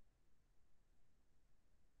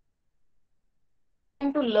adjustment we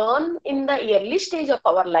are going to learn in the early stage of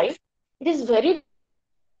our life, it is very difficult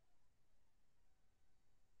to change it in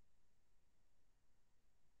the later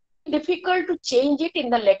stage of our life. It is very difficult to change it in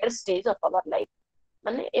the later stage of our life.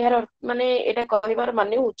 ମାନେ ଏହାର ମାନେ ଏଇଟା କହିବାର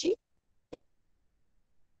ମାନେ ହଉଛି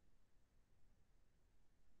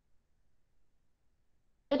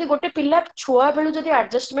ଯଦି ଗୋଟେ ପିଲା ଛୁଆ ବେଳୁ ଯଦି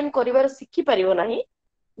ଆଡଜଷ୍ଟମେଣ୍ଟ କରିବାର ଶିଖି ପାରିବ ନାହିଁ,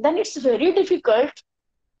 then it's very difficult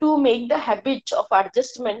to make the habit of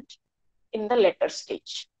adjustment in the later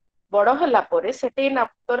stage. ବଡ ହେଲା ପରେ certain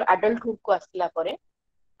after adulthood କୁ ଆସିଲା ପରେ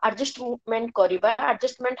adjustment କରିବା,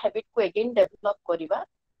 adjustment habit କୁ again develop କରିବା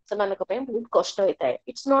ସେମାନଙ୍କ ପାଇଁ ବହୁତ କଷ୍ଟ ହେଇଥାଏ.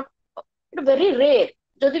 It's not, it's very rare.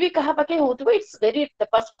 ଯଦି ବି କାହା ପାଖେ ହଉଥିବ, it's very, the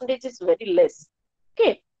percentage is very less.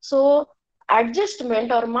 Okay, so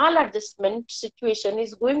adjustment or maladjustment situation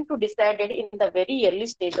is going to decided in the very early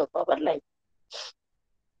stage of our life.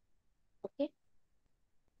 Okay,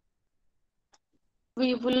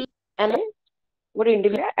 we will analyze what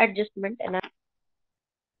individual adjustment and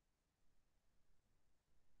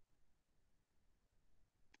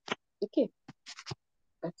okay.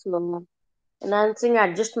 So enhancing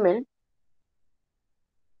adjustment,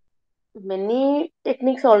 many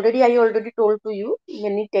techniques already I already told to you,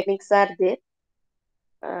 many techniques are there.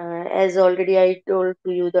 As already I told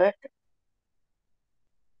to you that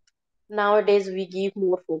nowadays we give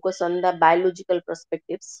more focus on the biological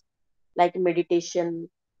perspectives like meditation,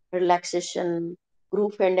 relaxation,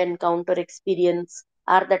 group and encounter experience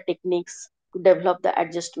are the techniques to develop the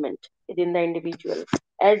adjustment within the individual.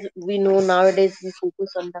 As we know nowadays we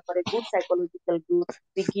focus on the for a good psychological growth,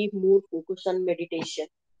 we give more focus on meditation.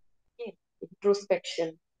 Okay.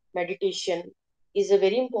 Introspection, meditation is a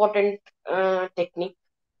very important technique,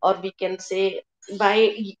 or we can say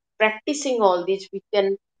by practicing all these we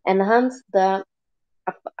can enhance the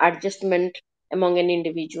adjustment among an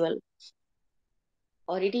individual.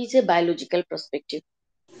 Or it is a biological perspective.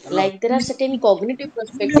 Like there are certain cognitive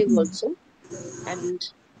perspective also, and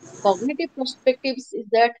cognitive perspectives is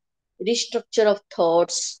that restructure of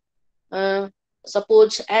thoughts. uh,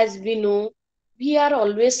 Suppose, as we know, we are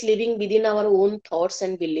always living within our own thoughts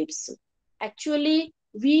and beliefs. Actually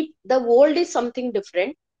we, the world is something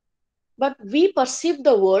different, but we perceive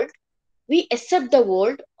the world, we accept the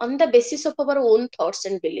world on the basis of our own thoughts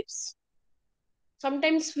and beliefs.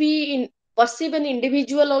 Sometimes we perceive an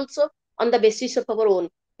individual also on the basis of our own.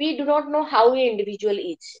 We do not know how an individual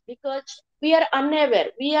is because we are unaware.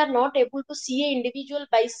 We are not able to see an individual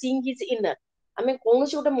by seeing his inner. ଆମେ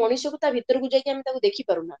କୌଣସି ଗୋଟେ ମଣିଷକୁ ତା ଭିତରକୁ ଯାଇକି ଆମେ ତାକୁ ଦେଖି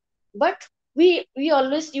ପାରୁନା. But we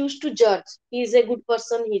always used to judge. He is a good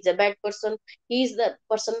person, he is a bad person, he is the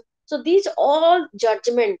person. So these all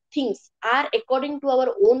judgment things are according to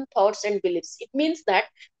our own thoughts and beliefs. It means that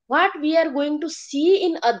what we are going to see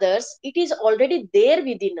in others, it is already there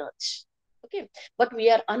within us. Okay, but we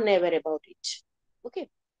are unaware about it. Okay,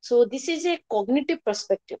 so this is a cognitive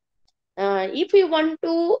perspective. If we want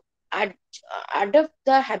to ad- adopt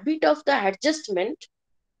the habit of the adjustment,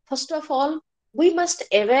 first of all we must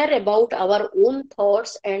aware about our own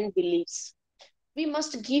thoughts and beliefs. We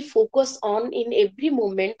must give focus on in every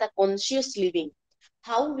moment the conscious living,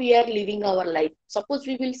 how we are living our life. Suppose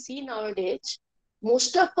we will see nowadays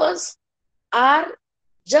most of us are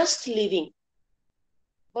just living,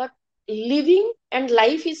 but living and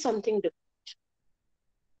life is something different.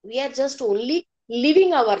 We are just only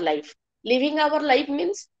living our life. Living our life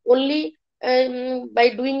means only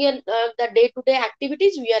by doing the day to day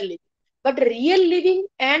activities we are living. But real living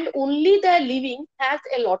and only the living has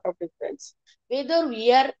a lot of difference. Whether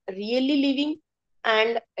we are really living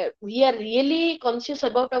and we are really conscious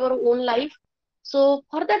about our own life. So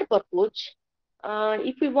for that purpose,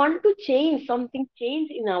 if we want to change something,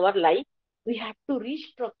 change in our life, we have to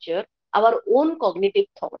restructure our own cognitive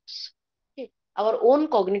thoughts, okay, our own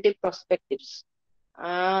cognitive perspectives.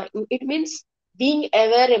 It means being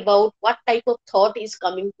aware about what type of thought is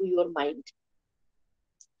coming to your mind.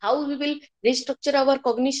 How we will restructure our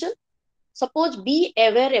cognition? Suppose be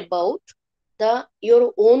aware about the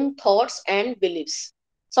your own thoughts and beliefs.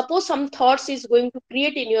 Suppose some thoughts is going to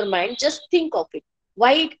create in your mind, just think of it.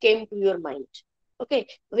 Why it came to your mind? Okay,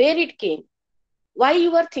 where it came, why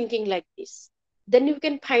you are thinking like this. Then you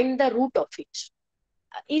can find the root of it.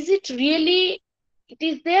 Is it really it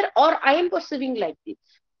is there, or I am perceiving like this?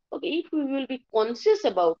 Okay, if we will be conscious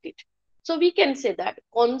about it, so we can say that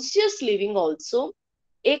conscious living also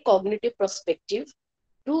a cognitive perspective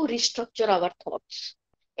to restructure our thoughts.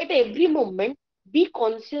 At every moment, be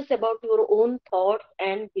conscious about your own thoughts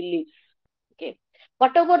and beliefs. Okay.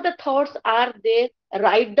 Whatever the thoughts are there,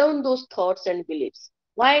 write down those thoughts and beliefs.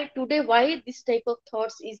 Why today, why this type of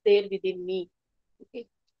thoughts is there within me? Okay.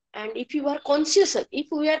 And if you are conscious, if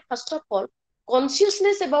we are first of all,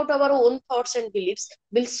 consciousness about our own thoughts and beliefs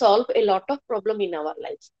will solve a lot of problem in our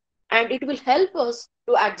lives. And it will help us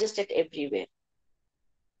to adjust it everywhere.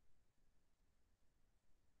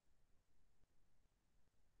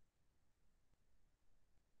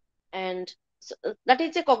 And so, that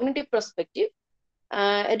is a cognitive perspective.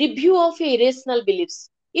 Review of irrational beliefs.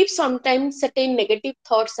 If sometimes certain negative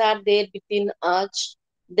thoughts are there within us,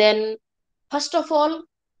 then first of all,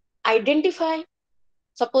 identify.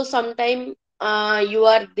 Suppose sometime you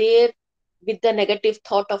are there with the negative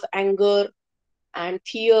thought of anger and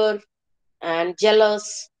fear and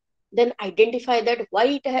jealous, then identify that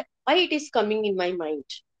why it is coming in my mind,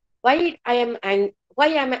 why I am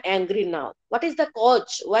angry now, what is the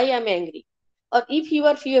cause why I am angry. Or if you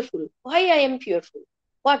are fearful, why I am fearful,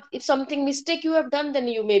 what if something mistake you have done, then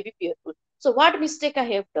you may be fearful. So what mistake I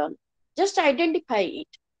have done, just identify it,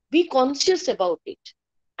 be conscious about it,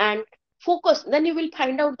 and focus. Then you will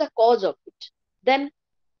find out the cause of it. Then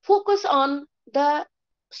focus on the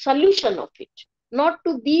solution of it, not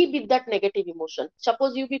to be with that negative emotion.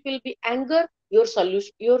 Suppose you people be anger, your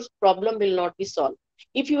solution, your problem will not be solved.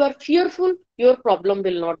 If you are fearful, your problem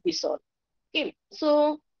will not be solved. Okay,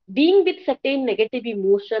 so being with certain negative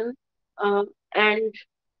emotion, and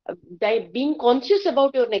by being conscious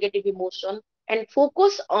about your negative emotion and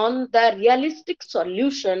focus on the realistic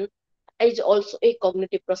solution is also a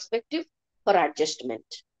cognitive perspective for adjustment.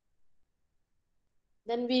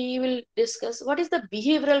 Then we will discuss what is the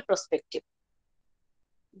behavioral perspective.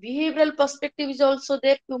 Behavioral perspective is also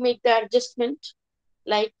there to make the adjustment,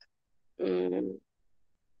 like um,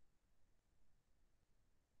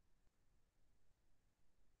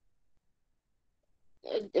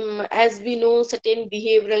 as we know, certain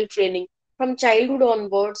behavioral training from childhood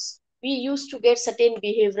onwards, we used to get certain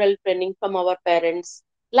behavioral training from our parents.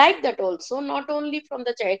 Like that also, not only from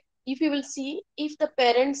the child. If you will see, if the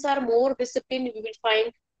parents are more disciplined, we will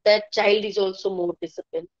find that child is also more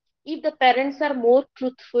disciplined. If the parents are more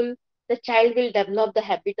truthful, the child will develop the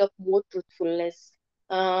habit of more truthfulness.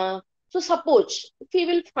 So suppose if we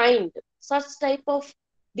will find such type of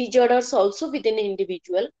disorders also within an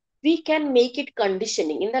individual, we can make it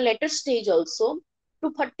conditioning in the later stage also,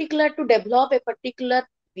 to develop a particular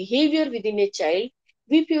behavior within a child.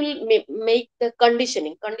 We will make the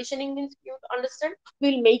conditioning means, you understand,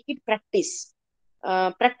 we'll make it practice.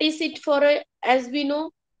 Practice it for as we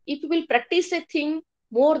know, if we will practice a thing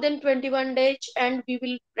more than 21 days and we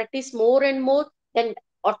will practice more and more, then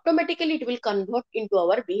automatically it will convert into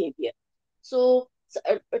our behavior. So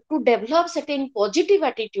to develop certain positive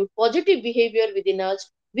attitude, positive behavior within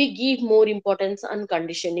us, we give more importance on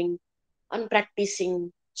conditioning, on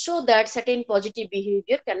practicing, so that certain positive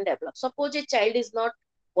behavior can develop. Suppose a child is not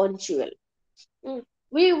punctual. Mm.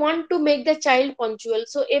 We want to make the child punctual.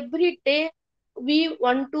 So every day we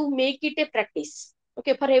want to make it a practice.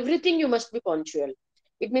 Okay, for everything you must be punctual.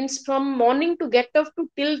 It means from morning to get up to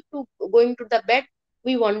till to going to the bed,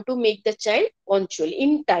 we want to make the child punctual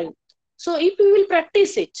in time. So if we will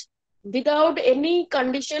practice it without any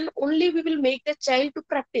condition, only we will make the child to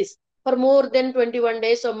practice for more than 21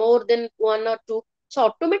 days or more than one or two. So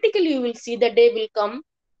automatically you will see the day will come.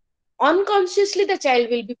 Unconsciously the child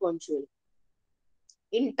will be punctual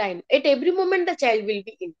in time. At every moment, the child will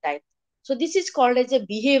be in time. So this is called as a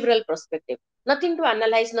behavioral perspective. Nothing to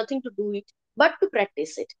analyze, nothing to do it, but to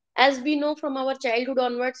practice it. As we know from our childhood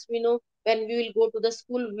onwards, we know when we will go to the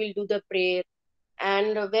school, we will do the prayer.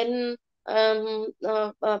 And when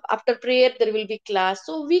after prayer there will be class,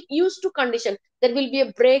 so we used to condition there will be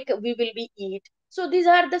a break, we will be eat. So these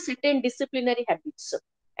are the certain disciplinary habits,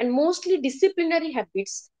 and mostly disciplinary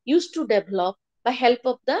habits used to develop by help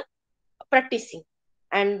of the practicing,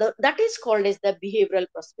 and that is called as the behavioral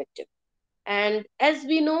perspective. And as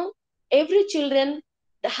we know, every children,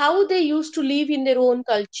 how they used to live in their own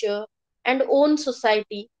culture and own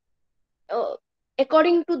society, uh,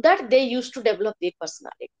 according to that they used to develop their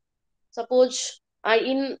personality. Suppose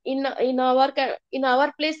in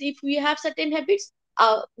our place, if we have certain habits,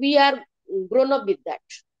 we are grown up with that.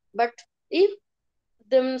 But if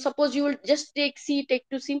them, suppose you will just take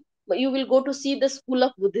to see, you will go to see the school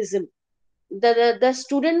of Buddhism, the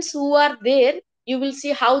students who are there, you will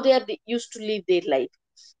see how they are used to live their life,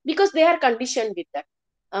 because they are conditioned with that.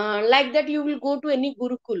 Like that, you will go to any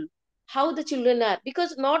gurukul, how the children are,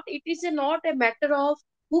 because not it is not a matter of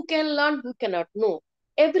who can learn, who cannot. No,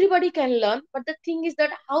 everybody can learn, but the thing is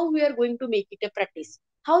that how we are going to make it a practice,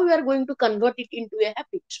 how we are going to convert it into a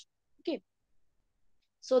habit. Okay,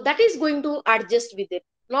 so that is going to adjust with it.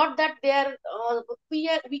 Not that they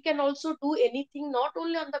we can also do anything not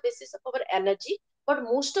only on the basis of our energy, but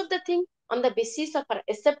most of the thing on the basis of our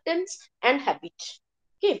acceptance and habit.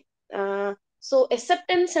 Okay, so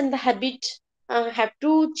acceptance and the habit have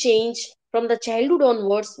to change from the childhood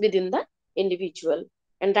onwards within the individual,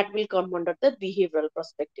 and that will come under the behavioral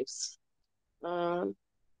perspectives. uh,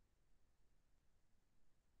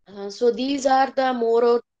 so these are the more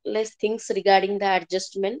or less things regarding the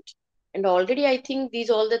adjustment. And already I think these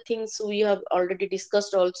all the things we have already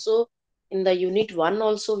discussed also in the unit 1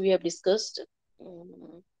 also we have discussed.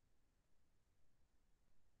 Mm,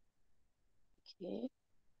 okay.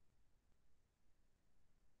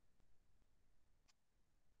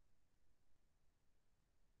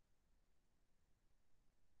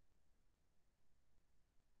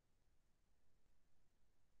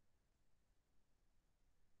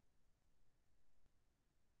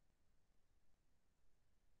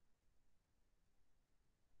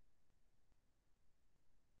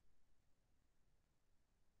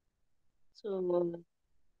 So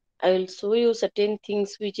I will show you certain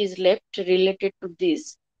things which is left related to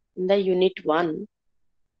this in the unit 1.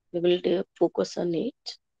 We will focus on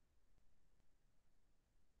it.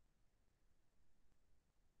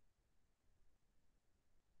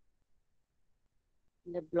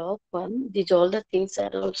 In the block 1, these all the things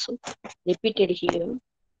are also repeated here.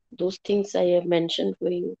 Those things I have mentioned for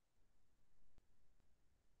you.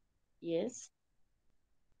 Yes.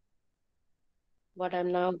 What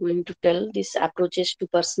I'm now going to tell, this approaches to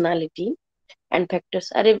personality and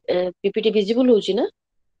factors. अरे PPT visible होची ना?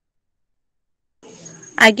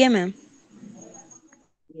 ଆଜ୍ଞା ma'am.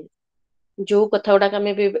 Yes. जो कथा गुड़ाक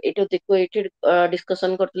आमे एटो देखो एटे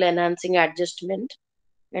discussion करतले enhancing adjustment,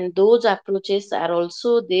 and those approaches are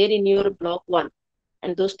also there in your block 1,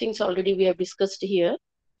 and those things already we have discussed here,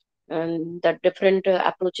 and the different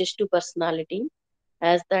approaches to personality,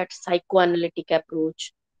 as that psychoanalytic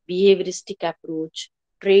approach, behavioristic approach,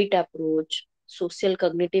 trait approach, social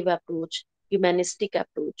cognitive approach, humanistic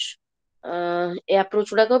approach. A approach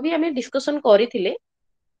गुड़ाक भी आमे discussion କରିଥିଲେ।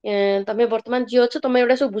 ତମେ ବର୍ତ୍ତମାନ ଝିଅ ଅଛ, ତମେ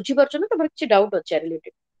ଏଗୁଡା ସବୁ ବୁଝିପାରୁଛ ନା, ତମର କିଛି ଡାଉଟ୍ ଅଛି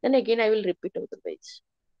related? Then again I will repeat all the page.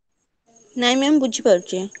 ନାଇଁ ମ୍ୟାମ୍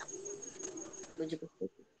ବୁଝିପାରୁଛି। ବୁଝିପାରୁଛ?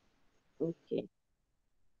 ଓକେ।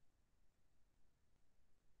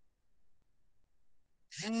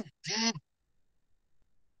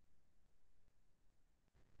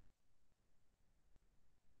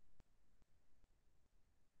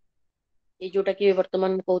 ये जोटा कि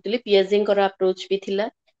वर्तमान कहूली पियाजेंकर अप्रोच भी थिला,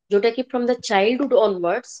 जोटा कि from the childhood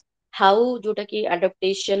onwards how जोटा कि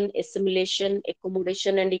adaptation, assimilation,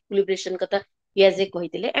 accommodation and equilibration कथा पियाजे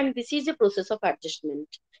कहिथिले, and this is a process of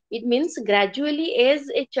adjustment. It means gradually as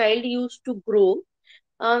a child use to grow,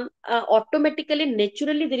 automatically,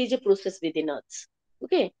 naturally, there is a process within us,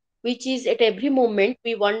 okay, which is at every moment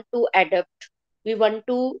we want to adapt, we want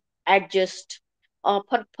to adjust.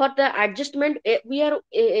 For the adjustment, we are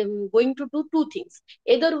going to do two things: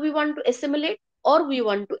 either we want to assimilate or we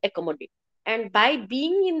want to accommodate. And by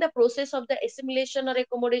being in the process of the assimilation or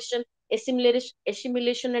accommodation,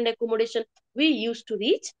 assimilation and accommodation, we used to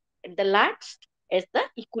reach at the last as the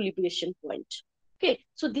equilibration point. Okay,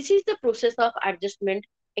 so this is the process of adjustment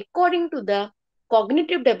according to the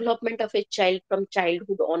cognitive development of a child from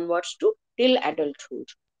childhood onwards to till adulthood.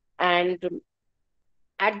 And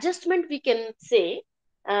adjustment, we can say,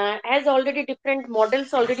 as already different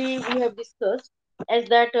models already we have discussed, as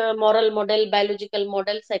that moral model, biological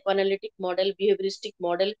model, psychoanalytic model, behavioristic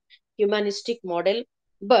model, humanistic model.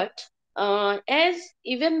 But As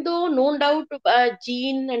even though no doubt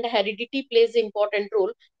gene and heredity plays an important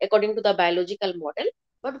role according to the biological model,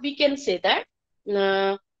 but we can say that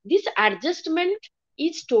this adjustment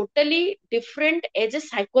is totally different as a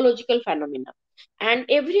psychological phenomenon, and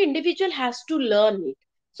every individual has to learn it.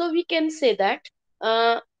 So we can say that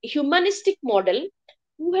humanistic model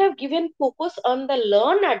who have given focus on the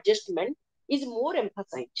learn adjustment is more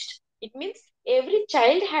emphasized. It means every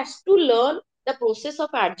child has to learn the process of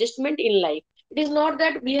adjustment in life. It is not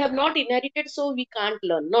that we have not inherited, so we can't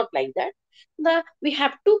learn. Not like that. We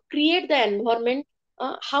have to create the environment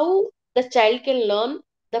how the child can learn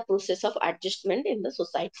the process of adjustment in the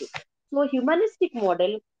society. So, humanistic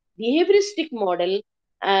model, behavioristic model,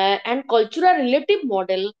 and cultural relative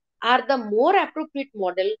model are the more appropriate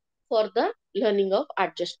model for the learning of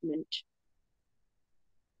adjustment.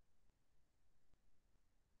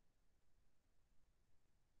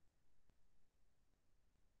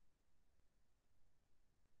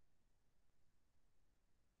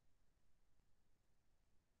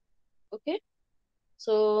 Okay.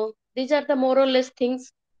 So these are the more or less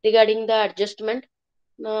things regarding the adjustment.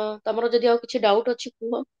 ତମର ଯଦି ଆଉ କିଛି doubt ଅଛି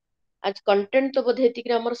କୁହ। ଆଜି content ତ ବୋଧେ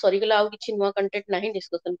ଏତିକିରେ ଆମର ସରିଗଲା, ଆଉ କିଛି ନୂଆ କଣ୍ଟେଣ୍ଟ ନାହିଁ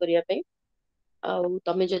ଡିସ୍କସନ କରିବା ପାଇଁ। ଆଉ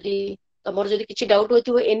ତମେ ଯଦି ତମର ଯଦି କିଛି ଡାଉଟ୍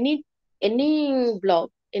ହୋଇଥିବ ଏନି ବ୍ଲକ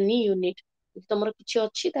ଏନି ୟୁନିଟ୍ ଯଦି ତମର କିଛି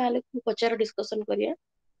ଅଛି ତାହେଲେ ପଚାର ଡିସ୍କସନ କରିବା।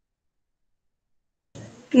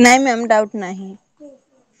 ନାଇଁ ମ୍ୟାମ୍ ଡାଉଟ୍ ନାହିଁ।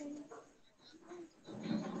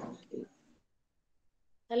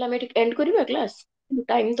 ତାହେଲେ ଆମେ ଏଠି ଏଣ୍ଡ କରିବା କ୍ଲାସ୍,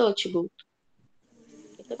 ଟାଇମ୍ ତ ଅଛି ବହୁତ।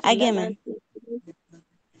 କେତେ ପିଲା ଆଜ୍ଞା ମ୍ୟାମ୍। ନାହାନ୍ତି।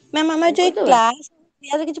 ମ୍ୟାମ୍ ଆମର ଏଣ୍ଡ ଯୋଉ କରିଦବା। କ୍ଲାସ୍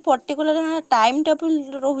ୟାର କିଛି ପର୍ଟିକୁଲାର ଟାଇମ୍ ଟେବୁଲ୍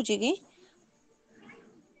ରହୁଛି କି?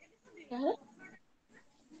 ତାହେଲେ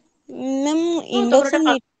ମ୍ୟାମ୍ ହଁ ତମର ଇଣ୍ଡକ୍ସନ୍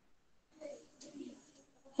ଏଟା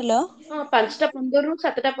ହ୍ୟାଲୋ। ହଁ 5ଟା 15ରୁ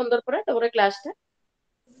 7ଟା 15 ପରେ ତମର କ୍ଲାସ୍ ଟା।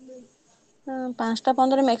 5ଟା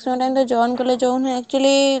 15 ମ୍ୟାକ୍ସିମମ୍ ଟାଇମ୍ ତ ଜଏନ୍ କଲେ ଯଉନୁ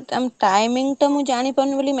ଆକ୍ଚୁଆଲି ଟାଇମିଂ ଟା ମୁଁ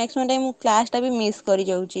ଜାଣିପାରୁନି ବୋଲି ମ୍ୟାକ୍ସିମମ୍ ଟାଇମ୍ ମୁଁ କ୍ଲାସ୍ ଟା ବି ମିସ୍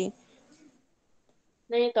କରିଯାଉଛି।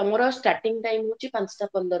 ନାଇଁ ତମର ଷ୍ଟାର୍ଟିଂ ଟାଇମ ହଉଛି 5ଟା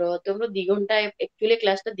 15, ତମର 2 ଘଣ୍ଟା ଆକ୍ଚୁଆଲି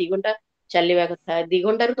କ୍ଲାସ ଟା 2 ଘଣ୍ଟା ଚାଲିବା କଥା। 2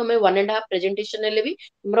 ଘଣ୍ଟାରୁ ତମେ 1.5 ପ୍ରେଜେଣ୍ଟେସନ ହେଲେ ବି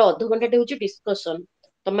ତମର ଅଧଘଣ୍ଟାଟେ ହଉଛି ଡିସ୍କସନ।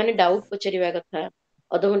 ତମମାନେ ଡାଉଟ୍ ପଚାରିବା କଥା,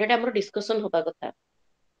 ଅଧଘଣ୍ଟାଟେ ଆମର ଡିସ୍କସନ ହବା କଥା।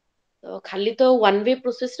 ତ ଖାଲି ତ ୱାନ୍ ୱେ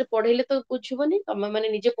ପ୍ରୋସେସରେ ପଢେଇଲେ ତ ବୁଝିବନି, ତମେ ମାନେ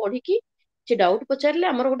ନିଜେ ପଢିକି କିଛି ଡାଉଟ୍ ପଚାରିଲେ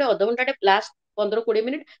ଆମର ଗୋଟେ ଅଧଘଣ୍ଟାଟେ ଲାଷ୍ଟ 15-20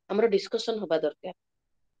 ମିନିଟ୍ ଆମର ଡିସ୍କସନ ହବା ଦରକାର।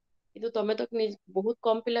 କିନ୍ତୁ ତମେ ତ ବହୁତ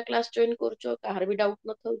କମ ପିଲା କ୍ଲାସ ଜଏନ୍ କରୁଛ, କାହାର ବି ଡାଉଟ୍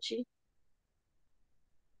ନଥାଉଛି।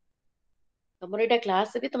 ତମର ଏଇଟା କ୍ଲାସ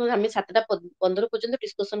ବି ଆମେ 7ଟା 15 ପର୍ଯ୍ୟନ୍ତ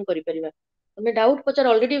ଡିସ୍କସନ କରିପାରିବା। ତମେ ଡାଉଟ୍ ପଚାର,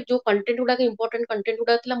 ଅଲରେଡି ଯୋଉ କଣ୍ଟେଣ୍ଟ ଗୁଡାକ ଇମ୍ପୋର୍ଟାଣ୍ଟ କଣ୍ଟେଣ୍ଟ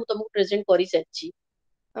ଗୁଡାକ ଥିଲା ମୁଁ ତମକୁ ପ୍ରେଜେଣ୍ଟ କରିସାରିଛି।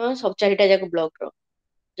 ସବୁ 4ଟା ଯାକ ବ୍ଲକ ର।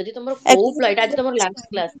 ଯଦି ତମର ଏଇଟା ଆଜି ତମର ଲାଷ୍ଟ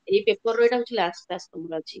କ୍ଲାସ, ଏଇ ପେପର ର ଏଇଟା ହଉଛି ଲାଷ୍ଟ କ୍ଲାସ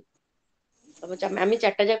ତମର ଅଛି। ଆମେ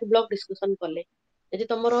 4ଟା ଯାକ ବ୍ଲକ ଡିସ୍କସନ କଲେ। ଯଦି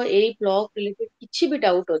ତମର ଏଇ ବ୍ଲକ ରିଲେଟେଡ କିଛି ବି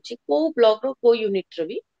ଡାଉଟ୍ ଅଛି, କୋଉ ବ୍ଲକ ର କୋଉ ୟୁନିଟ ର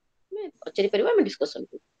ବି ଆମେ ପଚାରି ପାରିବା, ଆମେ ଡିସ୍କସନ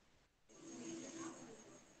କରିବା।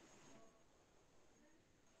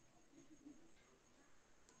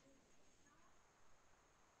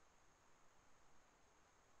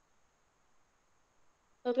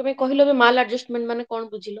 ତ ତମେ କହିଲ ଏବେ ମାଲ ଆଡଜଷ୍ଟମେଣ୍ଟ ମାନେ କଣ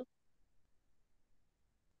ବୁଝିଲ?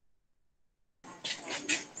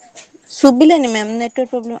 ଶୁଭିଲାନି ମ୍ୟାମ୍ ନେଟୱାର୍କ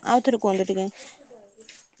ପ୍ରୋବ୍ଲେମ୍, ଆଉ ଥରେ କୁହନ୍ତୁ ଟିକେ।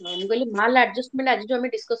 ହଁ ମୁଁ କହିଲି ମାଲ ଆଡଜଷ୍ଟମେଣ୍ଟ ଆଜି ଯୋଉ ଆମେ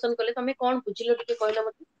ଡିସ୍କସନ କଲେ ତମେ କଣ ବୁଝିଲ ଟିକେ କହିଲ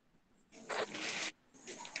ମତେ?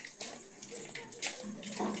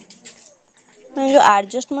 ଯୋଉ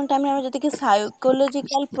ଆଡଜଷ୍ଟମେଣ୍ଟ ଟାଇମ୍ ରେ ଆମେ ଯେତିକି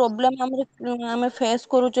ସାଇକୋଲୋଜିକାଲ ପ୍ରୋବ୍ଲେମ ଆମେ ଫେସ୍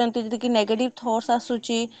କରୁଛନ୍ତି, ଯେତିକି ନେଗେଟିଭ ଥଟ୍ସ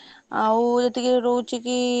ଆସୁଛି, ଆଉ ଯେତିକି ରହୁଛି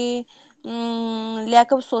କି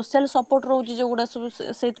ଲ୍ୟାକ୍ ଅଫ୍ ସୋସିଆଲ ସପୋର୍ଟ ରହୁଛି ଯୋଉଗୁଡା ସବୁ,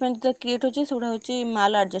 ସେଇଥିପାଇଁ ଯେତେବେଳେ କ୍ରିଏଟ୍ ହଉଛି ସେଗୁଡା ହଉଛି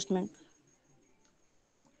ମାଲ adjustment.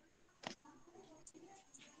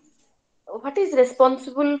 What is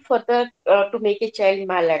responsible for the to make a child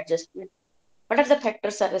maladjustment? What are the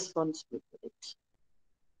factors are responsible for it?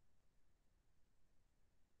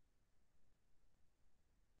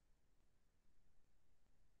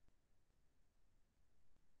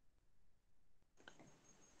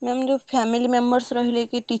 Ma'am ଯୋଉ ଫ୍ୟାମିଲି ମେମ୍ବର୍ସ ରହିଲେ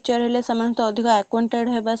କି ଟିଚର ହେଲେ ସେମାନେ ତ ଅଧିକ ଆକ୍ୱାଣ୍ଟେଡ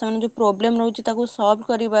ହେବା, ସେମାନେ ଯୋଉ ପ୍ରୋବ୍ଲେମ ରହୁଛି ତାକୁ ସଲ୍ଭ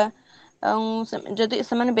କରିବା, ଆଉ ଯଦି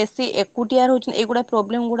ସେମାନେ ବେଶୀ ଏକୁଟିଆ ରହୁଛନ୍ତି, ଏଇଗୁଡା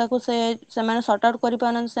ପ୍ରୋବ୍ଲେମ ଗୁଡାକୁ ସେମାନେ ସର୍ଟ ଆଉଟ୍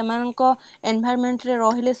କରିପାରୁନାହାନ୍ତି, ସେମାନଙ୍କ ଏନଭାୟରମେଣ୍ଟରେ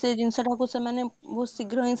ରହିଲେ ସେ ଜିନିଷଟାକୁ ସେମାନେ ବହୁତ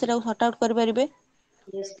ଶୀଘ୍ର ହିଁ ସେଟାକୁ ସର୍ଟ ଆଉଟ୍ କରିପାରିବେ।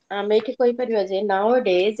 Yes, ଆମେ ଏଠି କହିପାରିବା ଯେ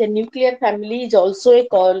nowadays a nuclear family is also a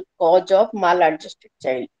cause of maladjusted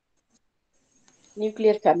child.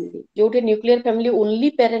 Nuclear family. Jote nuclear family only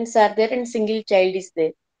parents are there and single child is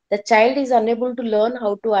there. The child is unable to learn how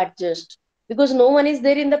to adjust because no one is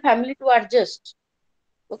there in the family to adjust.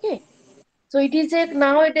 Okay. So it is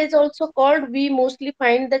now it is also called, we mostly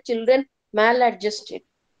find the children maladjusted.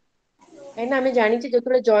 କାହିଁକିନା ଆମେ ଜାଣିଛେ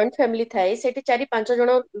ଯେତେବେଳେ joint family ଥାଏ ସେଠି 4-5 ଜଣ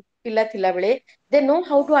ପିଲା ଥିଲା ବେଳେ they know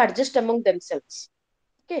how to adjust among themselves.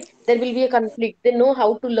 Okay, there will be a conflict, they know how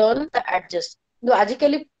to learn the adjust. So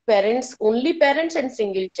agically parents, only parents and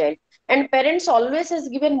single child, and parents always has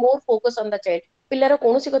given more focus on the child. ପିଲାର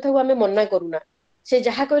କୌଣସି କଥାକୁ ଆମେ ମନା କରୁନା, ସେ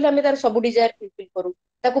ଯାହା କହିଲେ ଆମେ ତାର ସବୁ ଡିଜାयर ଫୁଲଫିଲ କରୁ,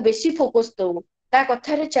 ତାକୁ ବେଶୀ ଫୋକସ ଦଉ, ତା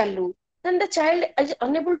କଥାରେ ଚାଲୁ, then the child is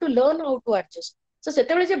unable to learn how to adjust. So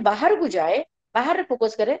ସେତେବେଳେ ଯେ ବାହାରକୁ ଯାଏ, ବାହାରେ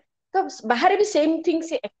ଫୋକସ କରେ, ତ ବାହାରେ ବି ସେମ ଥିଙ୍ଗ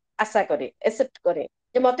ସେ ଆଶା କରେ, accept କରେ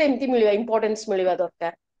ଯେ ମତେ ଏମିତି ମିଳିବା ଇମ୍ପୋର୍ଟାନ୍ସ ମିଳିବା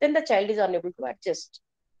ଦରକାର, then the child is unable to adjust.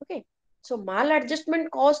 Okay, so maladjustment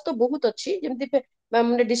cause ତ ବହୁତ ଅଛି, ଯେମିତି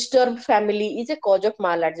ମାନେ disturbed family is a cause of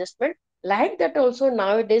maladjustment. Like that also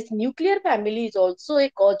nowadays nuclear family is also a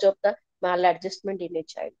cause of the maladjustment in a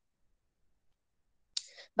child.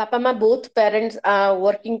 ବାପା ମା both parents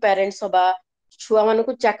working parents ହବା, ଛୁଆ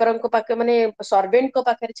ମାନଙ୍କୁ ଚାକରଙ୍କ ପାଖରେ ମାନେ ସର୍ଭେଣ୍ଟଙ୍କ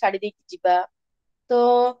ପାଖରେ ଛାଡି ଦେଇକି ଯିବା, ତ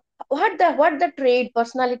what the trait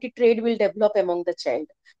personality trait will develop among the child.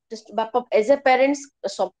 Just ବାପା as a parents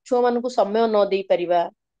ଛୁଆ ମାନଙ୍କୁ ସମୟ ନ ଦେଇ ପାରିବା,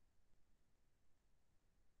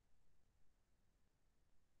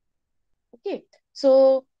 okay,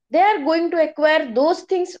 so they are going to acquire those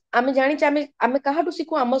things. ଆମେ ଜାଣିଛେ ଆମେ କାହାଠୁ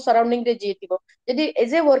ଶିଖୁ, ଆମ ସରାଉଣ୍ଡିଂ ରେ ଯିଏ ଥିବ, ଯଦି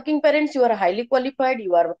as a working parents you are highly qualified,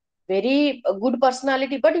 you are very good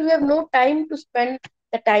personality, but you have no time to spend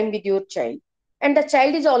the time with your child, and the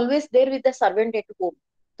child is always there with the servant at home,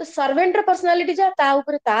 ତ servant ର personality ଯାହା ତା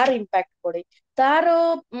ଉପରେ ତାର impact ପଡେ, ତାର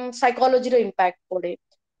psychology ର impact ପଡେ,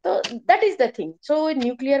 ତ that is the thing. So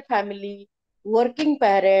nuclear family, working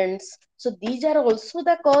parents, so these are also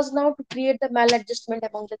the cause now to create the maladjustment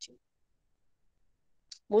among the children.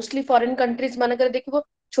 Mostly foreign countries manakare dekhibo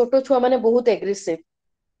choto chua mane bahut aggressive,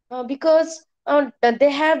 because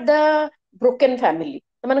they have the broken family.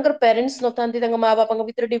 ସେମାନଙ୍କର parents ନଥାନ୍ତି, ତାଙ୍କ ମା ବାପାଙ୍କ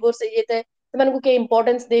ଭିତରେ divorce ହେଇଯାଇଥାଏ, ସେମାନଙ୍କୁ କେହି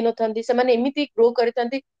importance ଦେଇ ନଥାନ୍ତି, ସେମାନେ ଏମିତି grow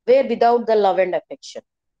କରିଥାନ୍ତି where without the love and affection.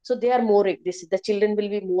 So they are more aggressive, the children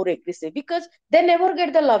will be more aggressive because they never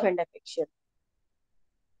get the love and affection.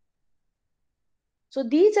 So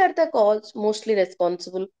these are the causes mostly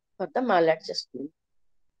responsible for the maladjustment.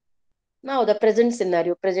 Now the present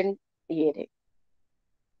scenario, present year.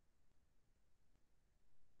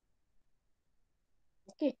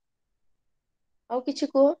 Okay. ଆଉ କିଛି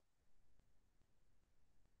କୁହ।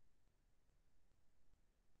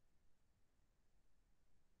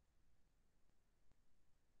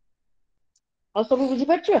 ଆଉ ସବୁ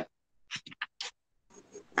ବୁଝିପାରୁଛ?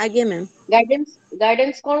 ଆଜ୍ଞା ma'am.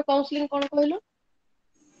 Guidance କଣ, counselling କଣ କହିଲ?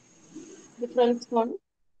 ଡିଫରେନ୍ସ କଣ?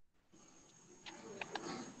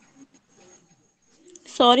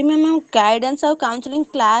 ସରି ମ୍ୟାମ୍, ମୁଁ ଗାଇଡାନ୍ସ ଆଉ କାଉନସିଲିଂ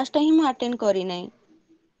କ୍ଲାସଟା ହିଁ ମୁଁ ଆଟେଣ୍ଡ କରିନାହିଁ।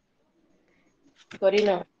 କରିନ?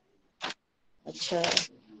 ଆଚ୍ଛା।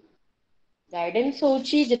 ଗାଇଡେନ୍ସ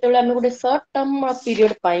ହଉଛି ଯେତେବେଳେ ଆମେ ଗୋଟେ ସର୍ଟ ଟର୍ମ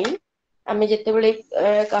ପିରିୟଡ ପାଇଁ ଆମେ ଯେତେବେଳେ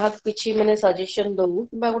କାହାକୁ କିଛି ମାନେ ସଜେସନ ଦଉ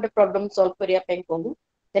କିମ୍ବା ଗୋଟେ ପ୍ରୋବ୍ଲେମ ସଲ୍ଭ କରିବା ପାଇଁ କହୁ,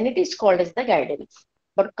 then it is called as the guidance.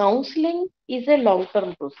 But counseling is a long term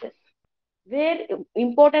process where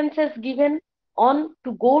importance is given on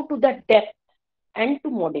to go to the depth and to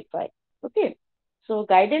modify. Okay, so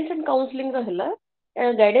guidance and counseling rahla,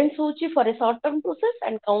 guidance hochi for a short term process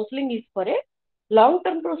and counseling is for a long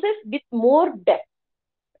term process with more depth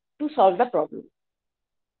to solve the problem.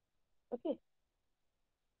 Okay,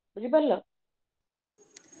 ବୁଝିପାରିଲ?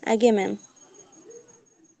 ଆଜ୍ଞା ma'am.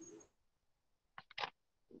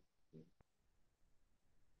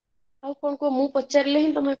 ଆଉ କଣ କୁହ, ମୁଁ ପଚାରିଲେ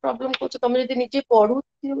ହିଁ ତମେ problem କହୁଛ, ତମେ ଯଦି ନିଜେ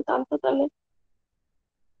ପଢୁଥାନ୍ତ ତାହେଲେ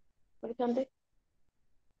କରିଥାନ୍ତେ।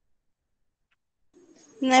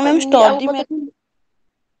 ନାଇଁ ମ୍ୟାମ୍, ଆଉ ମତେ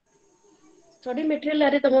ଷ୍ଟଡି ମେଟେରିଆଲ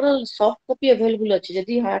ଆରେ ତମର ସଫ୍ଟ କପି ଆଭେଲେବୁଲ ଅଛି,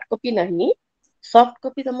 ଯଦି ହାର୍ଡ କପି ନାହିଁ ସଫ୍ଟ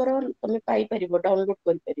କପି ତମର ତମେ ପାଇପାରିବ, ଡାଉନଲୋଡ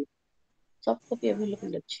କରିପାରିବ, ସଫ୍ଟ କପି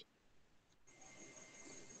ଆଭେଲେବୁଲ ଅଛି।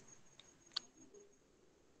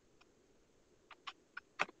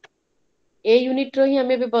 ଏ ୟୁନିଟ ର ହିଁ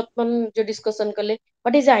ଆମେ ଏବେ ବର୍ତ୍ତମାନ ଯୋଉ ଡିସ୍କସନ କଲେ,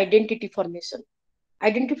 what is identity formation.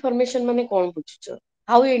 Identity formation ମାନେ କଣ ବୁଝୁଛ?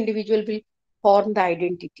 ହାଉ ଏ individual will form the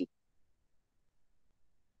identity.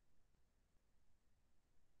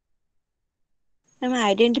 ଆମେ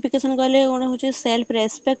ଆଇଡେଣ୍ଟିଫିକେସନ କହିଲେ କଣ ହଉଛି, ସେଲ୍ଫ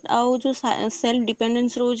ରେସପେକ୍ଟ ଆଉ ଯୋଉ ସେଲ୍ଫ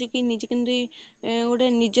ଡିପେଣ୍ଡେନ୍ସ ରହୁଛି କି ନିଜେ କେମିତି ଗୋଟେ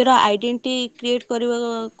ନିଜର ଆଇଡେଣ୍ଟିଟି କ୍ରିଏଟ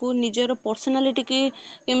କରିବାକୁ, ନିଜର ପର୍ସନାଲିଟି କି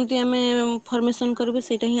କେମିତି ଆମେ ଫର୍ମେସନ କରିବୁ,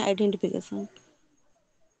 ସେଇଟା ହିଁ identification.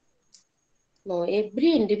 No, every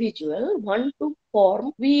individual want to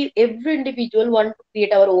form, every individual want to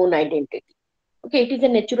create our own identity. Okay, it is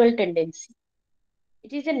a natural tendency.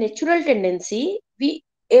 It is a natural tendency.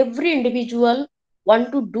 Every individual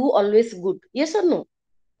want to do always good. Yes or no?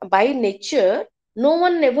 By nature, no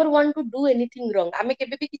one never want to do anything wrong. ଆମେ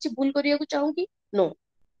କେବେ ବି କିଛି ଭୁଲ କରିବାକୁ ଚାହୁଁ କି? No.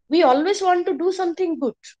 We always want to do something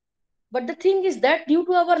good. But the thing is that due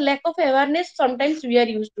to our lack of awareness, sometimes we are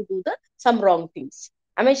used to do the some wrong things.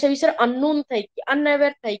 ଆମେ ସେ ବିଷୟରେ unknown ଥାଇକି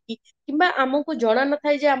unaware ଥାଇକି କିମ୍ବା ଆମକୁ ଜଣା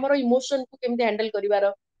ନଥାଏ ଯେ ଆମର ଇମୋସନ କୁ କେମିତି ହ୍ୟାଣ୍ଡଲ କରିବାର,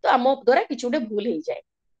 ତ ଆମ ଦ୍ୱାରା କିଛି ଗୋଟେ ଭୁଲ ହେଇଯାଏ.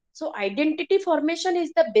 So identity formation is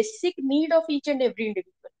the basic need of each and every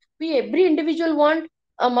individual. We every individual want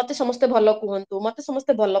ମତେ ସମସ୍ତେ ଭଲ କୁହନ୍ତୁ, ମତେ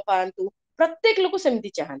ସମସ୍ତେ ଭଲ ପାଆନ୍ତୁ, ପ୍ରତ୍ୟେକ ଲୋକ ସେମିତି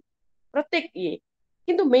ଚାହାନ୍ତି, ପ୍ରତ୍ୟେକ ଇଏ.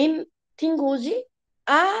 କିନ୍ତୁ ମେନ୍ ଥିଙ୍ଗ ହଉଛି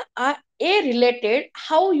a related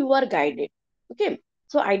how you are guided. Okay,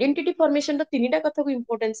 so identity formation ର ତିନିଟା କଥାକୁ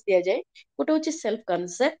importance ଦିଆଯାଏ. ଗୋଟେ ହଉଛି self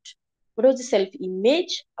concept, ଗୋଟେ ହଉଛି self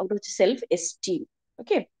image, ଆଉ ଗୋଟେ ହଉଛି self esteem.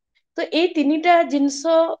 Okay, ତ ଏଇ ତିନିଟା ଜିନିଷ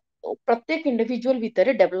ପ୍ରତ୍ୟେକ individual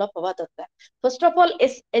ଭିତରେ develop ହବା ଦରକାର. First of all,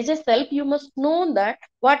 as a self you must know that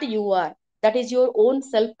what you are, that is your own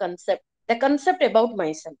self concept, the concept about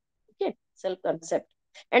myself. Okay, self concept.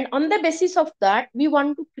 And on the basis of that, we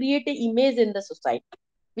want to create an image in the society,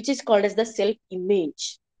 which is called as the self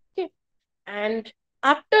image. Okay, and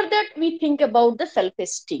after that we think about the self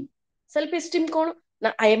esteem. Self esteem kon,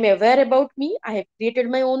 now I am aware about me, I have created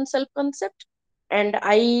my own self concept, and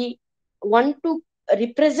I want to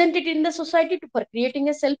represent it in the society for creating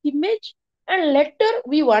a self image. And later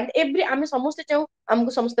we want every ame samaste chau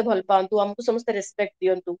amku samaste bhal paantu, amku samaste respect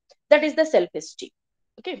diyantu, that is the self esteem.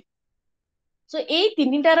 Okay, so এই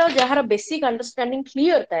তিনিটার যাହାର basic understanding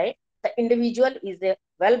clear ଥାଏ, the individual is a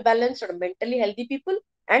well balanced or mentally healthy people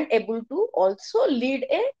and able to also lead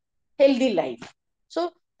a healthy life. So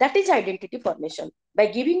that is identity formation by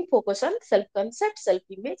giving focus on self concept, self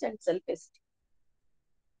image and self esteem.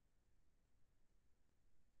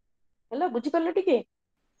 ହେଲା ବୁଝିପାରିଲ ଟିକେ?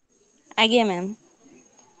 ଆଜ୍ଞା ma'am.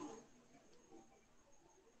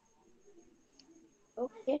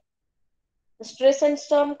 Okay, stress and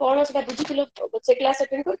storm କଣ ସେଟା ବୁଝିଥିଲ, ସେ class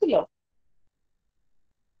attend କରିଥିଲ?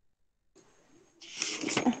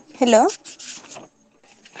 Hello.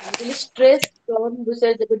 ମୁଁ କହିଲି stress storm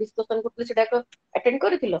ବିଷୟରେ ଯେବେ discussion କରୁଥିଲେ ସେଟା ଆଟେଣ୍ଡ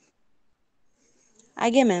କରିଥିଲ?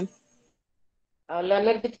 ଆଜ୍ଞା ma'am.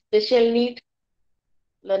 learner with special need,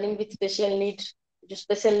 learning with special need, जो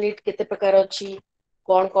special need କେତେ ପ୍ରକାର ଅଛି,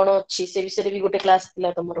 କଣ ଅଛି ସେ ବିଷୟରେ ବି ଗୋଟେ କ୍ଲାସ ଥିଲା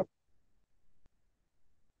ତମର,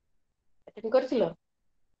 ଆଟେଣ୍ଡ କରିଥିଲ?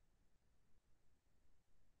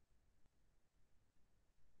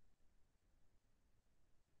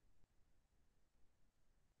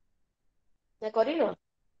 ନା କରିନ?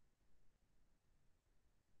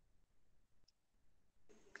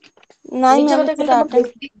 ନାଇଁ ନିଜ ମ୍ୟାମ୍ କଥା କହିଲେ ସେଟା ତମର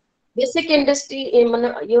ଆଟେଣ୍ଡ ବେସିକ ଇଣ୍ଡଷ୍ଟ୍ରି ମାନେ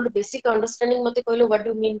ଇଏ ଗୋଟେ ବେସିକ ଅଣ୍ଡରଷ୍ଟାଣ୍ଡିଂ ମତେ କହିଲ, what do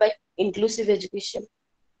you mean by inclusive education,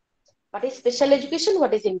 what is special education,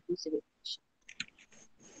 what is inclusive education,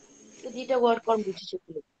 ଏ ଦିଟା ୱାର୍ଡ କଣ ବୁଝିଛ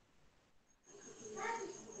କି?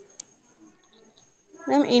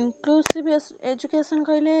 ମ୍ୟାମ୍ ଇନକ୍ଲୁସିଭ୍ ଏଜୁକେସନ୍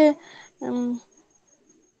କହିଲେ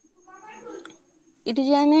it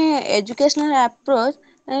is an educational approach,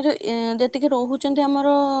 ଯେତିକି ରହୁଛନ୍ତି ଆମର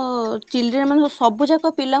ଚିଲଡ୍ରେନ୍ ମାନେ ସବୁ ଯାକ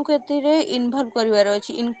ପିଲାଙ୍କୁ ଏଥିରେ ଇନଭଲ୍ଭ କରିବାର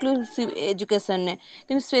ଅଛି ଇନକ୍ଲୁସିଭ୍ ଏଜୁକେସନରେ।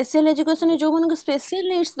 କିନ୍ତୁ ସ୍ପେସିଆଲ ଏଜୁକେସନରେ ଯୋଉମାନଙ୍କୁ ସ୍ପେସିଆଲ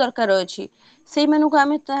ନିଡ୍ସ ଦରକାର ଅଛି ସେଇମାନଙ୍କୁ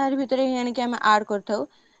ଆମେ ତାରି ଭିତରେ ହିଁ ଆଣିକି ଆମେ ଆଡ୍ କରିଥାଉ।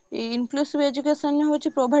 ଇନକ୍ଲୁସିଭ୍ ଏଜୁକେସନ୍ ହେଉଛି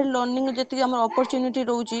ପ୍ରୋଭାଇଡ୍ ଲର୍ଣ୍ଣିଂ, ଯେତିକି ଆମର ଅପରଚ୍ୟୁନିଟି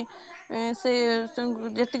ରହୁଛି ସେ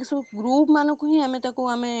ଯେତିକି ସବୁ ଗ୍ରୁପ୍ ମାନଙ୍କୁ ହିଁ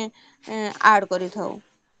ଆମେ ଆଡ୍ କରିଥାଉ।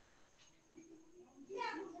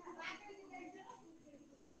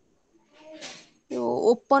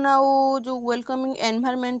 ଓପନ୍ ଆଉ ଯୋଉ ୱେଲକମିଂ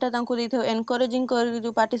ଏନଭାରମେଣ୍ଟଟା ତାଙ୍କୁ ଦେଇଥାଉ, ଏନକରେଜିଂ କରି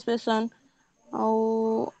ଯୋଉ ପାର୍ଟିସିପେସନ୍ ଆଉ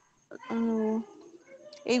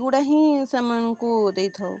ଏଇଗୁଡ଼ା ହିଁ ସେମାନଙ୍କୁ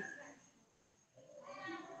ଦେଇଥାଉ।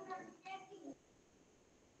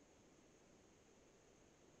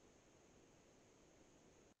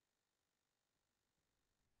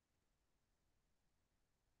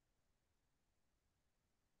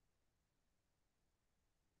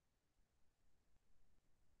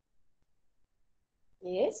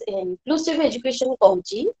 Yes, inclusive education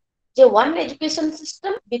କହୁଛି ଯେ one education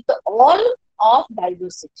system with all of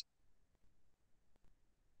diversity.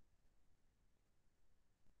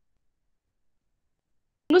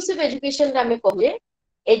 Inclusive education ରେ ଆମେ କହୁଛେ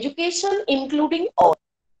education including all.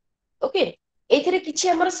 Okay, ଏଇଥିରେ କିଛି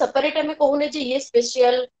ଆମର separate ଆମେ କହୁନେ ଯେ ଇଏ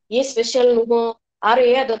special ନୁହଁ, ଆର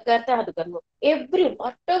ଏୟା ଦରକାର ତାହା ଦରକାର ନୁହଁ, every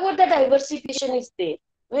whatever the diversification is there,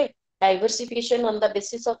 right? Diversification on the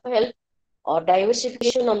basis of health or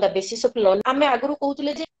diversification on the basis of learning. ଆମେ ଆଗରୁ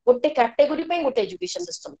କହୁଥିଲେ ଯେ ଗୋଟେ category ପାଇଁ ଗୋଟେ education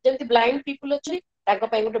system, ଯେମିତି blind people ଅଛନ୍ତି ତାଙ୍କ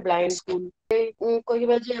ପାଇଁ ଗୋଟେ blind school,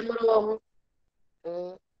 କହିବା ଯେ ଆମର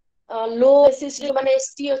लो ଏସିସି ମାନେ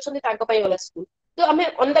ଏସଟି ଅଛନ୍ତି ତାଙ୍କ ପାଇଁ ଅଲଗା ସ୍କୁଲ, ତ ଆମେ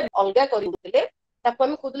ଅଲଗା କରିଦେଲେ ତାକୁ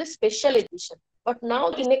ଆମେ କହୁଥିଲେ special education, but now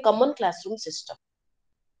in a common classroom system.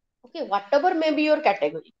 Okay, whatever may be your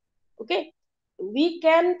category, okay, we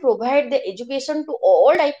can provide the education to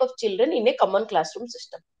all type of children in a common classroom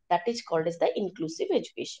system, that is called as the inclusive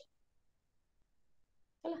education.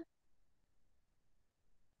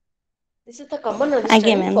 This is the common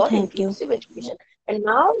ଆଜ୍ଞା understanding ma'am for thank you. inclusive education. And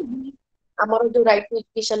now ଆମର ଯୋଉ right to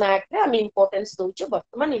education ଆକ୍ଟରେ ଆମେ importance ଦଉଛୁ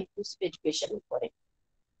ବର୍ତ୍ତମାନ inclusive education ଉପରେ।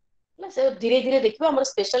 ହେଲା ସେ ଧୀରେ ଧୀରେ ଦେଖିବା ଆମର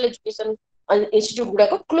ସ୍ପେଶାଲ ଏଜୁକେସନ ଇନଷ୍ଟିଚ୍ୟୁଟ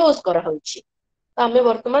ଗୁଡାକ କ୍ଲୋଜ କରାହଉଛି। ତ ଆମେ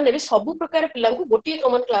ବର୍ତ୍ତମାନ ଏବେ ସବୁ ପ୍ରକାର ପିଲାଙ୍କୁ ଗୋଟିଏ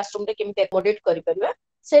କମନ କ୍ଲାସ ରୁମରେ କେମିତି ଆକୋମୋଡେଟ କରିପାରିବା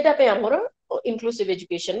ସେଇଟା ପାଇଁ ଆମର ଇନକ୍ଲୁସିଭ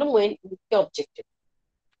ଏଜୁକେସନର ମୁଖ୍ୟ ଅବଜେକ୍ଟିଭ।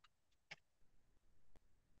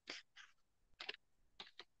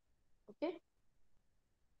 ଓକେ।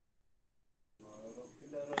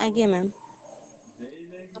 ଆଜ୍ଞା ମ୍ୟାମ୍।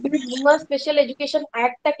 ଆମର ନୂଆ ସ୍ପେଶାଲ ଏଜୁକେସନ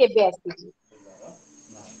ଆକ୍ଟ ଟା କେବେ ଆସିଛି?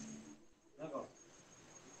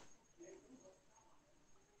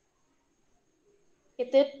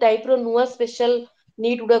 କେତେ ଟାଇପ ର ନୂଆ ସ୍ପେଶାଲ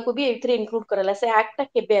ନିଡ୍ ଗୁଡାକୁ ବି ଏଥିରେ ଇନକ୍ଲୁଡ କରାଲା। ସେ ଆକ୍ଟ ଟା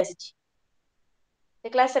କେବେ ଆସିଛି? ସେ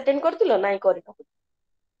କ୍ଲାସ ଆଟେଣ୍ଡ କରିଥିଲ? ନାଇଁ କରିନ?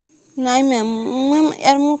 ନାଇଁ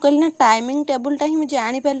ମ୍ୟାମ୍ ମୁଁ କହିଲି ନା ଟାଇମିଂ ଟେବୁଲ ଟା ହିଁ ମୁଁ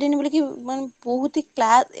ଜାଣିପାରିଲିନି ବୋଲିକି ମାନେ ବହୁତ ହି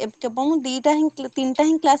କ୍ଲାସ କେବଳ ମୁଁ ତିନିଟା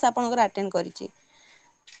ହିଁ କ୍ଲାସ ଆପଣଙ୍କର ଆଟେଣ୍ଡ କରିଛି।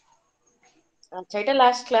 ଆଚ୍ଛା ଏଇଟା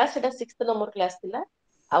ଲାଷ୍ଟ କ୍ଲାସ, ଏଟା 6th ନମ୍ବର କ୍ଲାସ ଥିଲା।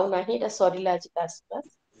 ଆଉ ନାହିଁ, ଏଟା ସରିଲା ଆଜି ଲାଷ୍ଟ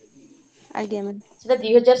କ୍ଲାସ। ଆଜ୍ଞା ମ୍ୟାମ୍। ସେଟା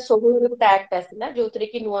 2016ରେ ଗୋଟେ ଆକ୍ଟ ଆସିଲା ଯୋଉଥିରେ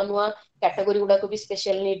କି ନୂଆ ନୂଆ କ୍ୟାଟେଗୋରୀ ଗୁଡାକୁ ବି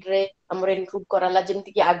ସ୍ପେଶାଲ ନିଡ୍ ରେ ଆମର ଇନକ୍ଲୁଡ କରାଲା।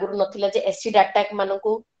 ଯେମିତି କି ଆଗରୁ ନଥିଲା ଯେ ଏସିଡ୍ ଆଟାକ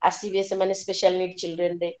ମାନଙ୍କୁ ଆସିବେ ସେମାନେ ସ୍ପେଶାଲ ନିଡ୍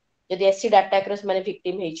ଚିଲଡ୍ରେନ ରେ। ଯଦି ଏସିଡ୍ ଆଟାକ ରେ ସେମାନେ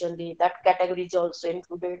ଭିକ୍ଟିମ ହେଇଛନ୍ତି that category is also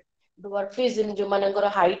included. Dwarfism ଯୋଉମାନଙ୍କର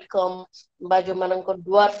ହାଇଟ୍ କମ ବା ଯୋଉମାନଙ୍କର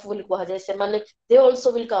ଡୱାର୍ଫ ବୋଲି କୁହାଯାଏ ସେମାନେ they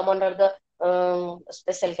also will come under the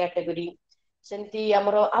special category. ସେମିତି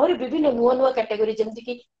ଆମର ଆହୁରି ବିଭିନ୍ନ ନୂଆ ନୂଆ କ୍ୟାଟେଗୋରୀ ଯେମିତି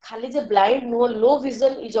କି ଖାଲି ଯେ ବ୍ଲାଇଣ୍ଡ ନୁହଁ ଲୋ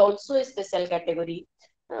vision is also A special category.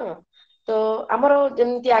 ହଁ ତ ଆମର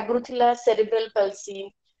ଯେମିତି ଆଗରୁ ଥିଲା ସେରିବ୍ରାଲ ପଲସି,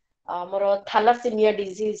 ଆମର thalassemia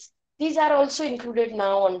disease, these are also included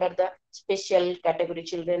now under the special category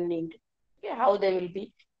children need. Okay, how they will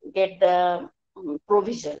be get the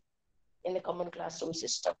provision in the common classroom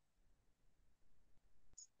system.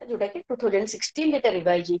 ଯୋଉଟା କି 2016 ରେ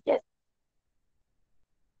ରିଭାଇଜ ହେଇକି ଆସିଛି।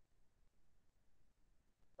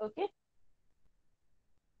 ଓକେ।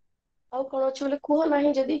 ଆଉ କଣ ଅଛି ବୋଲି କୁହ,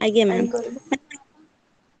 ନାହିଁ ଯଦି ଆଜ୍ଞା ମ୍ୟାମ୍। ଏଣ୍ଡ କରିବ।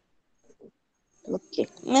 ଓକେ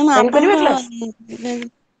ମ୍ୟାମ୍ ଏଣ୍ଡ କରିବା ଆପଣଙ୍କ କ୍ଲାସ?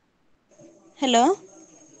 ହ୍ୟାଲୋ।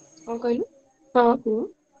 କଣ କହିଲୁ? ହଁ କୁହ।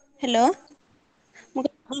 ହ୍ୟାଲୋ ମୁଁ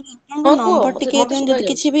ଆପଣଙ୍କ ହଁ କୁହ, ନମ୍ବର ଟିକେ ମତେ ଶୁଭା ଯଦି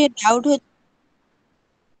ଯାଉଛି। କିଛି ବି ଡାଉଟ୍ ହ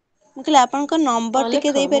ମୁଁ କହିଲି ଆପଣଙ୍କ ହଁ ନମ୍ବର ଟିକେ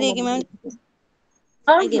ଲେଖ ମୋ ଦେଇପାରିବେ କି ନମ୍ବର ମ୍ୟାମ୍? ଲେଖ।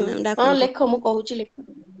 ହଁ ଆଜ୍ଞା ମ୍ୟାମ୍ ହଁ ଡାକନ୍ତୁ। ଲେଖ ମୁଁ କହୁଛି ଲେଖ।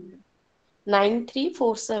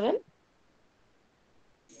 9347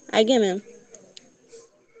 ଆଜ୍ଞା ମ୍ୟାମ୍।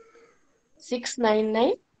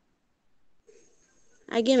 699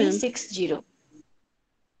 ଆଜ୍ଞା ମ୍ୟାମ୍। 360।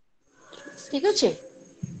 ଠିକ ଅଛି।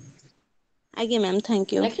 ଆଜ୍ଞା ମ୍ୟାମ୍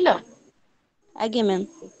ଥ୍ୟାଙ୍କ ୟୁ। ଲେଖିଲ? ଆଜ୍ଞା ମ୍ୟାମ୍।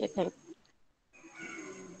 ଓକେ ଥ୍ୟାଙ୍କ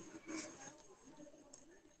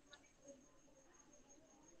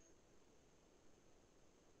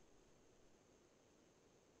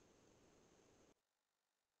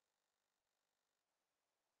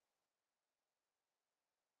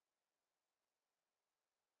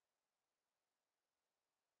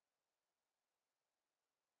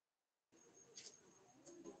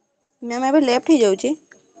ମ୍ୟାମ୍ ଏବେ ଲେଫ୍ଟ ହେଇଯାଉଛି?